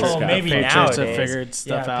after they Patriots, just Well, got- maybe Patriots nowadays. have figured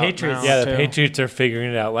stuff Yeah, out. Patriots- now, Yeah, the too. Patriots are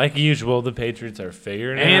figuring it out. Like usual, the Patriots are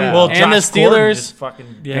figuring it And- out. Well, and the Josh Gordon Steelers- just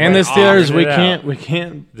fucking Yeah, And the but Steelers, figured we it out. can't. We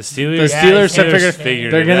can't. The Steelers, The Steelers have Steelers figured.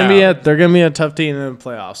 it They're gonna be out. They're gonna be a tough team in the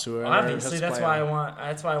playoffs. Whoever Obviously, has that's played why I them. want.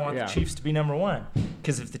 That's why I want Yeah. the Chiefs to be number 1.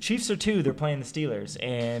 Because if the Chiefs are 2, they're playing the Steelers,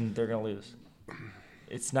 and they're gonna lose.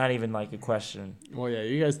 It's not even like a question. Well, yeah,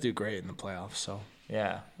 you guys do great in the playoffs. So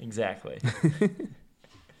Yeah, exactly.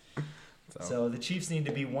 So the Chiefs need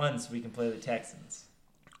to be 1 so we can play the Texans.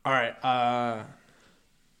 all right.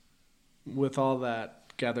 With all that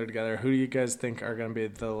gathered together, who do you guys think are gonna be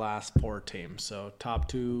the last 4 teams? So top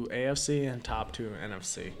 2 AFC and top 2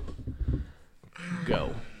 NFC.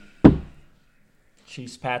 Go.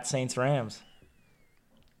 Chiefs, Pats, Saints, Rams.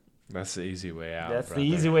 That's the easy way out. That's the brother.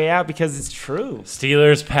 easy way out because it's true.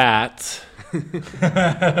 Steelers, Pats.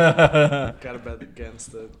 Gotta bet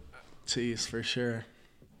against the Chiefs for sure.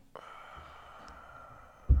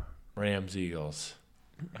 Rams, Eagles.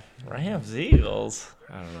 Rams, Eagles,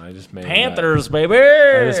 I don't know. I just made Panthers, baby. it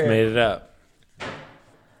up. I just made it up.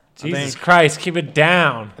 Jesus think- Christ, keep it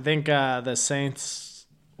down. I think the Saints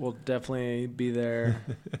will definitely be there.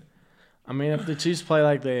 I mean, if the Chiefs play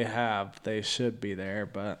like they have, they should be there.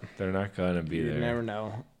 But They're not gonna be you there. never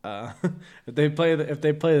know. If they play the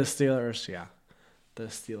Steelers, yeah, the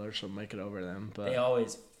Steelers will make it over them. They But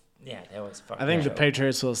always fucking I think the show.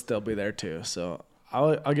 Patriots will still be there too. So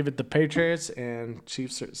I'll give it the Patriots and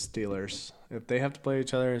Chiefs or Steelers. If they have to play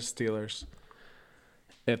each other, it's Steelers.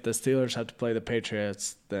 If the Steelers have to play the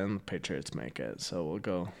Patriots, then the Patriots make it. So we'll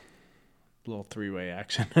go a little three-way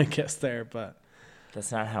action, I guess, there. But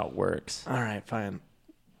That's not how it works. all right, fine.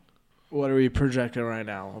 What are we projecting right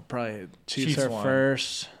now? We'll probably Chiefs are won.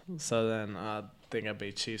 first. So then I think it'll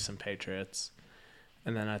be Chiefs and Patriots.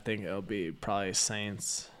 And then I think it'll be probably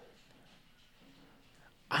Saints.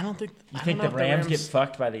 I don't think. You think the Rams get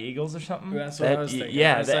fucked by the Eagles or something? That's what I was thinking.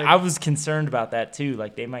 Yeah, I was like- I was concerned about that too.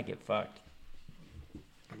 Like they might get fucked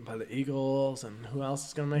by the Eagles, and who else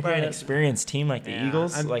is gonna make by an it? experienced team like the Yeah,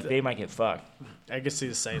 Eagles. I'm- Like they might get fucked. I could see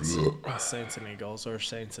the Saints, Saints and Eagles, or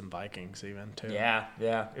Saints and Vikings even too. Yeah,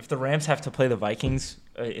 yeah. If the Rams have to play the Vikings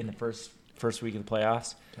in the first week of the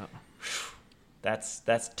playoffs, Yeah.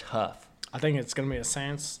 that's tough. I think it's gonna be a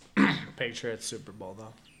Saints Patriots Super Bowl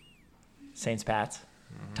though. Saints Pats,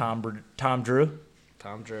 Tom Drew.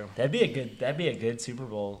 Tom Drew. That'd be a good Super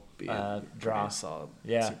Bowl draw. Pretty solid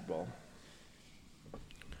Yeah. Super Bowl.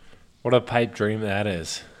 What a pipe dream that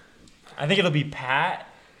is. I think it'll be Pat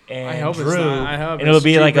and I hope Drew, it's not. I hope and it'll it's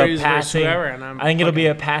be Drew like Brees a versus passing. whoever, and I'm I think it'll be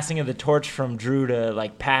a fucking- passing of the torch from Drew to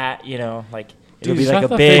like Pat. You know, like it'll Dude, be like shut a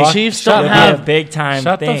the big. fuck- Chiefs shut don't it'll have- be a big time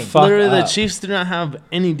shut the thing. fuck Literally, the up. Chiefs do not have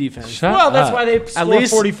any defense. Shut Well, that's up. why they score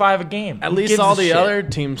least- 45 a game. At Who least gives all a the shit? other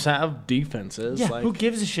teams have defenses. Yeah, like, who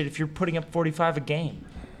gives a shit if you're putting up 45 a game?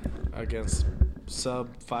 against sub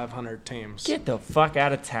 500 teams. Get the fuck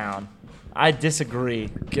out of town. I disagree.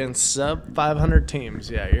 Against sub 500 teams,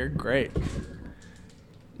 yeah, you're great.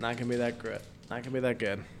 Not gonna be that good. Not gonna be that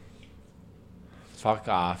good. Fuck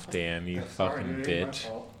off, Dan, you Sorry, fucking dude, it ain't my bitch.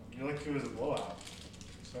 fault. You like it was a blowout.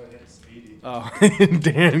 So I hit speedy. Oh,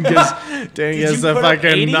 Dan gets you the put up fucking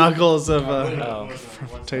 80? knuckles of Oh. It wasn't a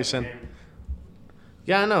one-sided rotation. game.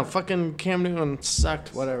 Yeah, I know. Fucking Cam Newton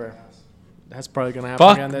sucked. Whatever. That's probably gonna happen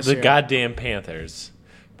Fuck again this the year. goddamn Panthers.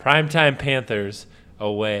 Primetime Panthers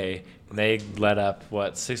away. And they let up,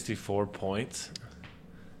 64 points?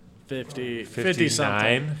 50 59?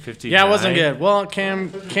 something. 59? Yeah, it wasn't good. Well, Cam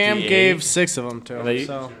 58. gave 6 of them to him. They-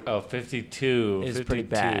 So 52. Is 52. pretty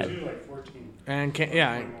bad. Dude, like 14. and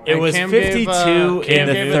yeah, It and was Cam 52 gave, Cam in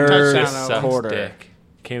the gave a third touchdown sucks over. quarter. dick.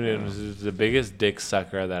 Cam Newton was the biggest dick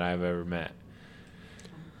sucker that I've ever met.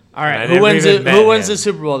 All And I right, never who wins even it? met Who wins him. the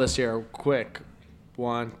Super Bowl this year? Quick,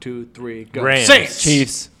 1, 2, 3, go. Rams. Saints.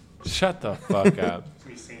 Chiefs. Shut the fuck up. It's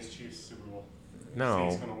gonna be Saints Chiefs Super Bowl. No,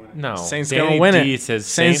 Saints gonna win it. no. Saints Danny gonna win it. D says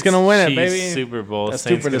Saints gonna win it, Chiefs, baby. Super Bowl. That's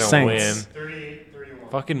Saints two for the gonna Saints. win.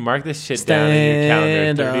 38-31. Fucking mark this shit down in your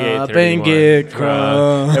calendar. Stand 38, up 31. and get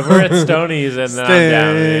Crunk. If we're at Stoney's and then I'm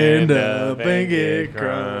down Stand and up and get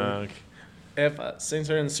crunk. If Saints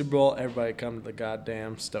are in the Super Bowl, everybody come to the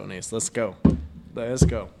goddamn Stonies. Let's go. Let's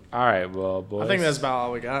go. All right, well, boys. I think that's about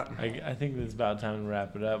all we got. I think it's about time to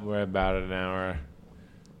wrap it up. We're about an hour.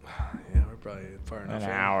 Yeah, we're probably far enough. An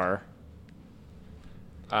in. hour.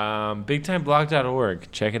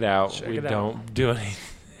 Bigtimeblog.org. Check it out. Check we it out. don't do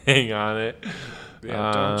anything on it.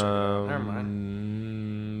 Yeah, don't check it out. Never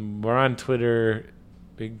mind. We're on Twitter,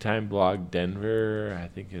 Big Time Blog Denver, I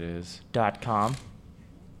think it is. .com.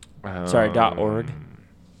 Sorry, .org.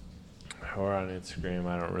 We're on Instagram.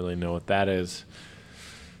 I don't really know what that is.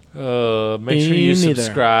 Make sure Me you neither.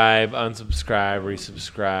 subscribe, unsubscribe,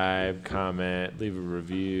 resubscribe, comment, leave a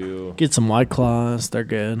review. Get some White Claws. They're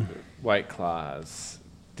good. White Claws.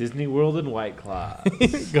 Disney World and White Claws.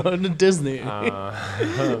 Going to Disney. Uh,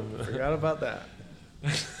 Forgot about that.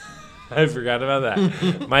 I forgot about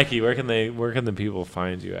that. Mikey, where can the people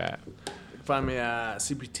find you at? Find me at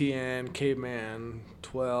CPTN Caveman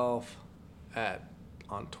 12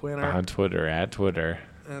 on Twitter, On Twitter, at Twitter.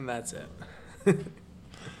 and that's it.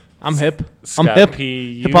 I'm hip. Scott I'm hip.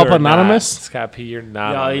 P, you Hip Hop are Anonymous? Not, Scott P, you're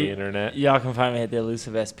not Y'all, on the you- internet. Y'all can find me at the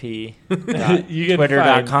elusive SP. You can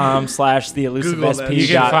Twitter.com/the elusive Google SP. that. You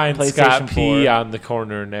can find PlayStation Scott P 4. on the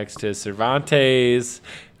corner next to Cervantes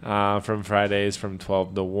from Fridays from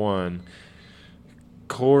 12 to 1.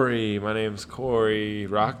 Corey, my name's Corey,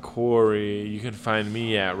 Rock Quarry. You can find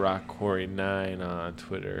me at Rock Quarry 9 on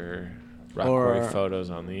Twitter. Rock Or- Quarry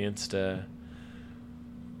Photos on the Insta.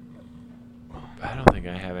 I don't think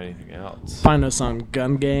I have anything else. Find us on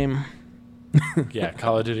Gun Game. Yeah,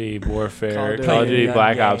 Call of Duty Warfare, Call of Duty Call of Duty Gun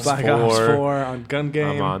Black Game. Ops 4. Black Ops 4 on Gun Game.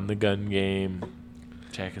 I'm on the gun game.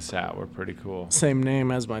 Check us out. We're pretty cool. Same name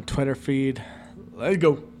as my Twitter feed. Let's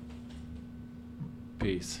go.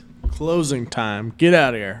 Peace. Closing time. Get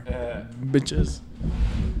out of here, bitches.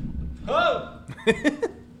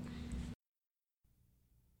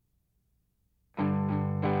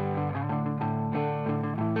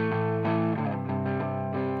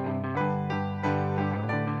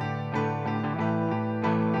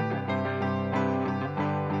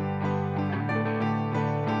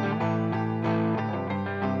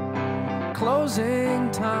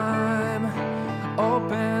 Closing time.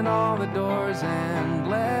 Open all the doors and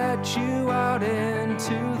let you out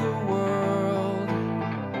into the world.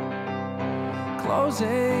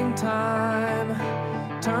 Closing time.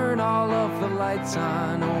 Turn all of the lights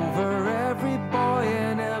on over every boy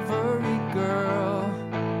and every girl.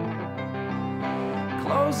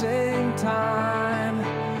 Closing time.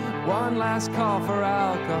 One last call for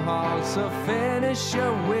alcohol, so finish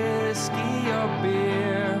your whiskey or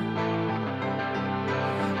beer.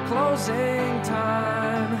 Closing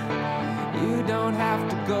time. You don't have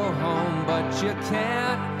to go home, but you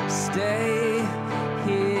can't stay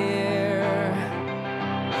here.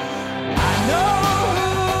 I know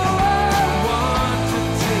who I want to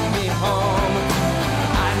take me home.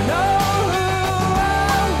 I know who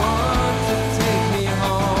I want to take me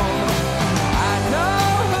home. I know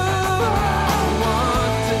who I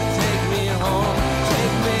want to take me home.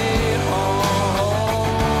 Take me home.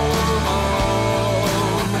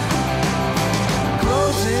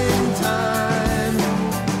 Closing time.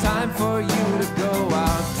 Time for you to go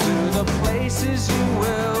out to the places you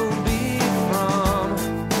will be from.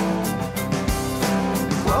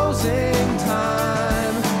 Closing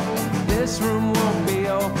time. This room won't be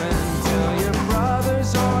open till your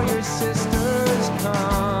brothers or your sisters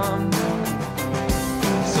come.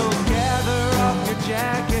 So gather up your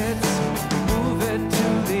jackets, move it to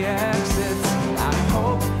the exits. I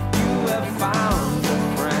hope you have found a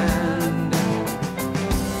friend.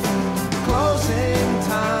 Closing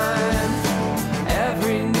time.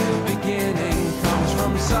 Every new beginning comes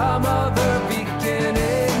from some other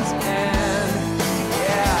beginning's end.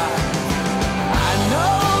 Yeah. I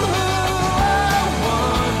know who I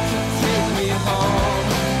want to take me home.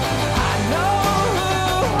 I know who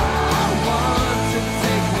I want to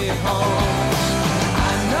take me home.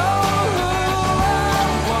 I know who I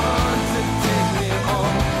want to take me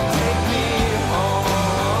home. Take me home.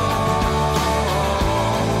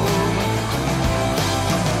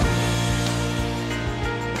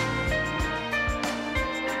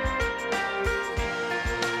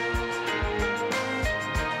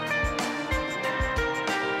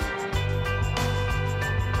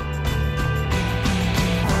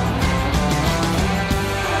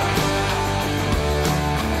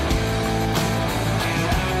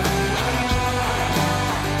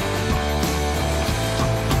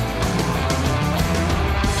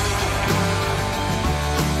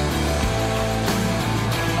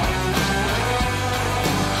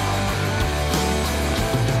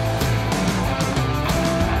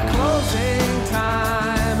 Closing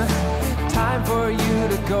time. Time for you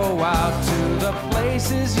to go out to the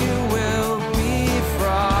places you will be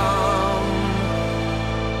from.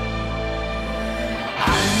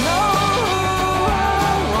 I know who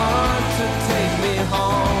I want to take me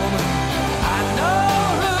home. I know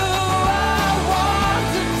who I want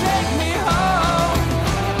to take me home.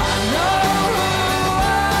 I know who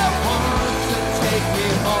I want to take me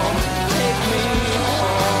home. Take me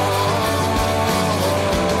home.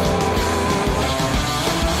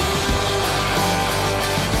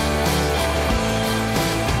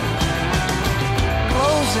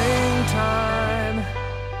 Closing time.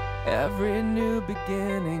 Every new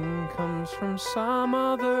beginning comes from some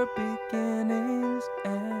other beginning's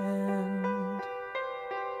end.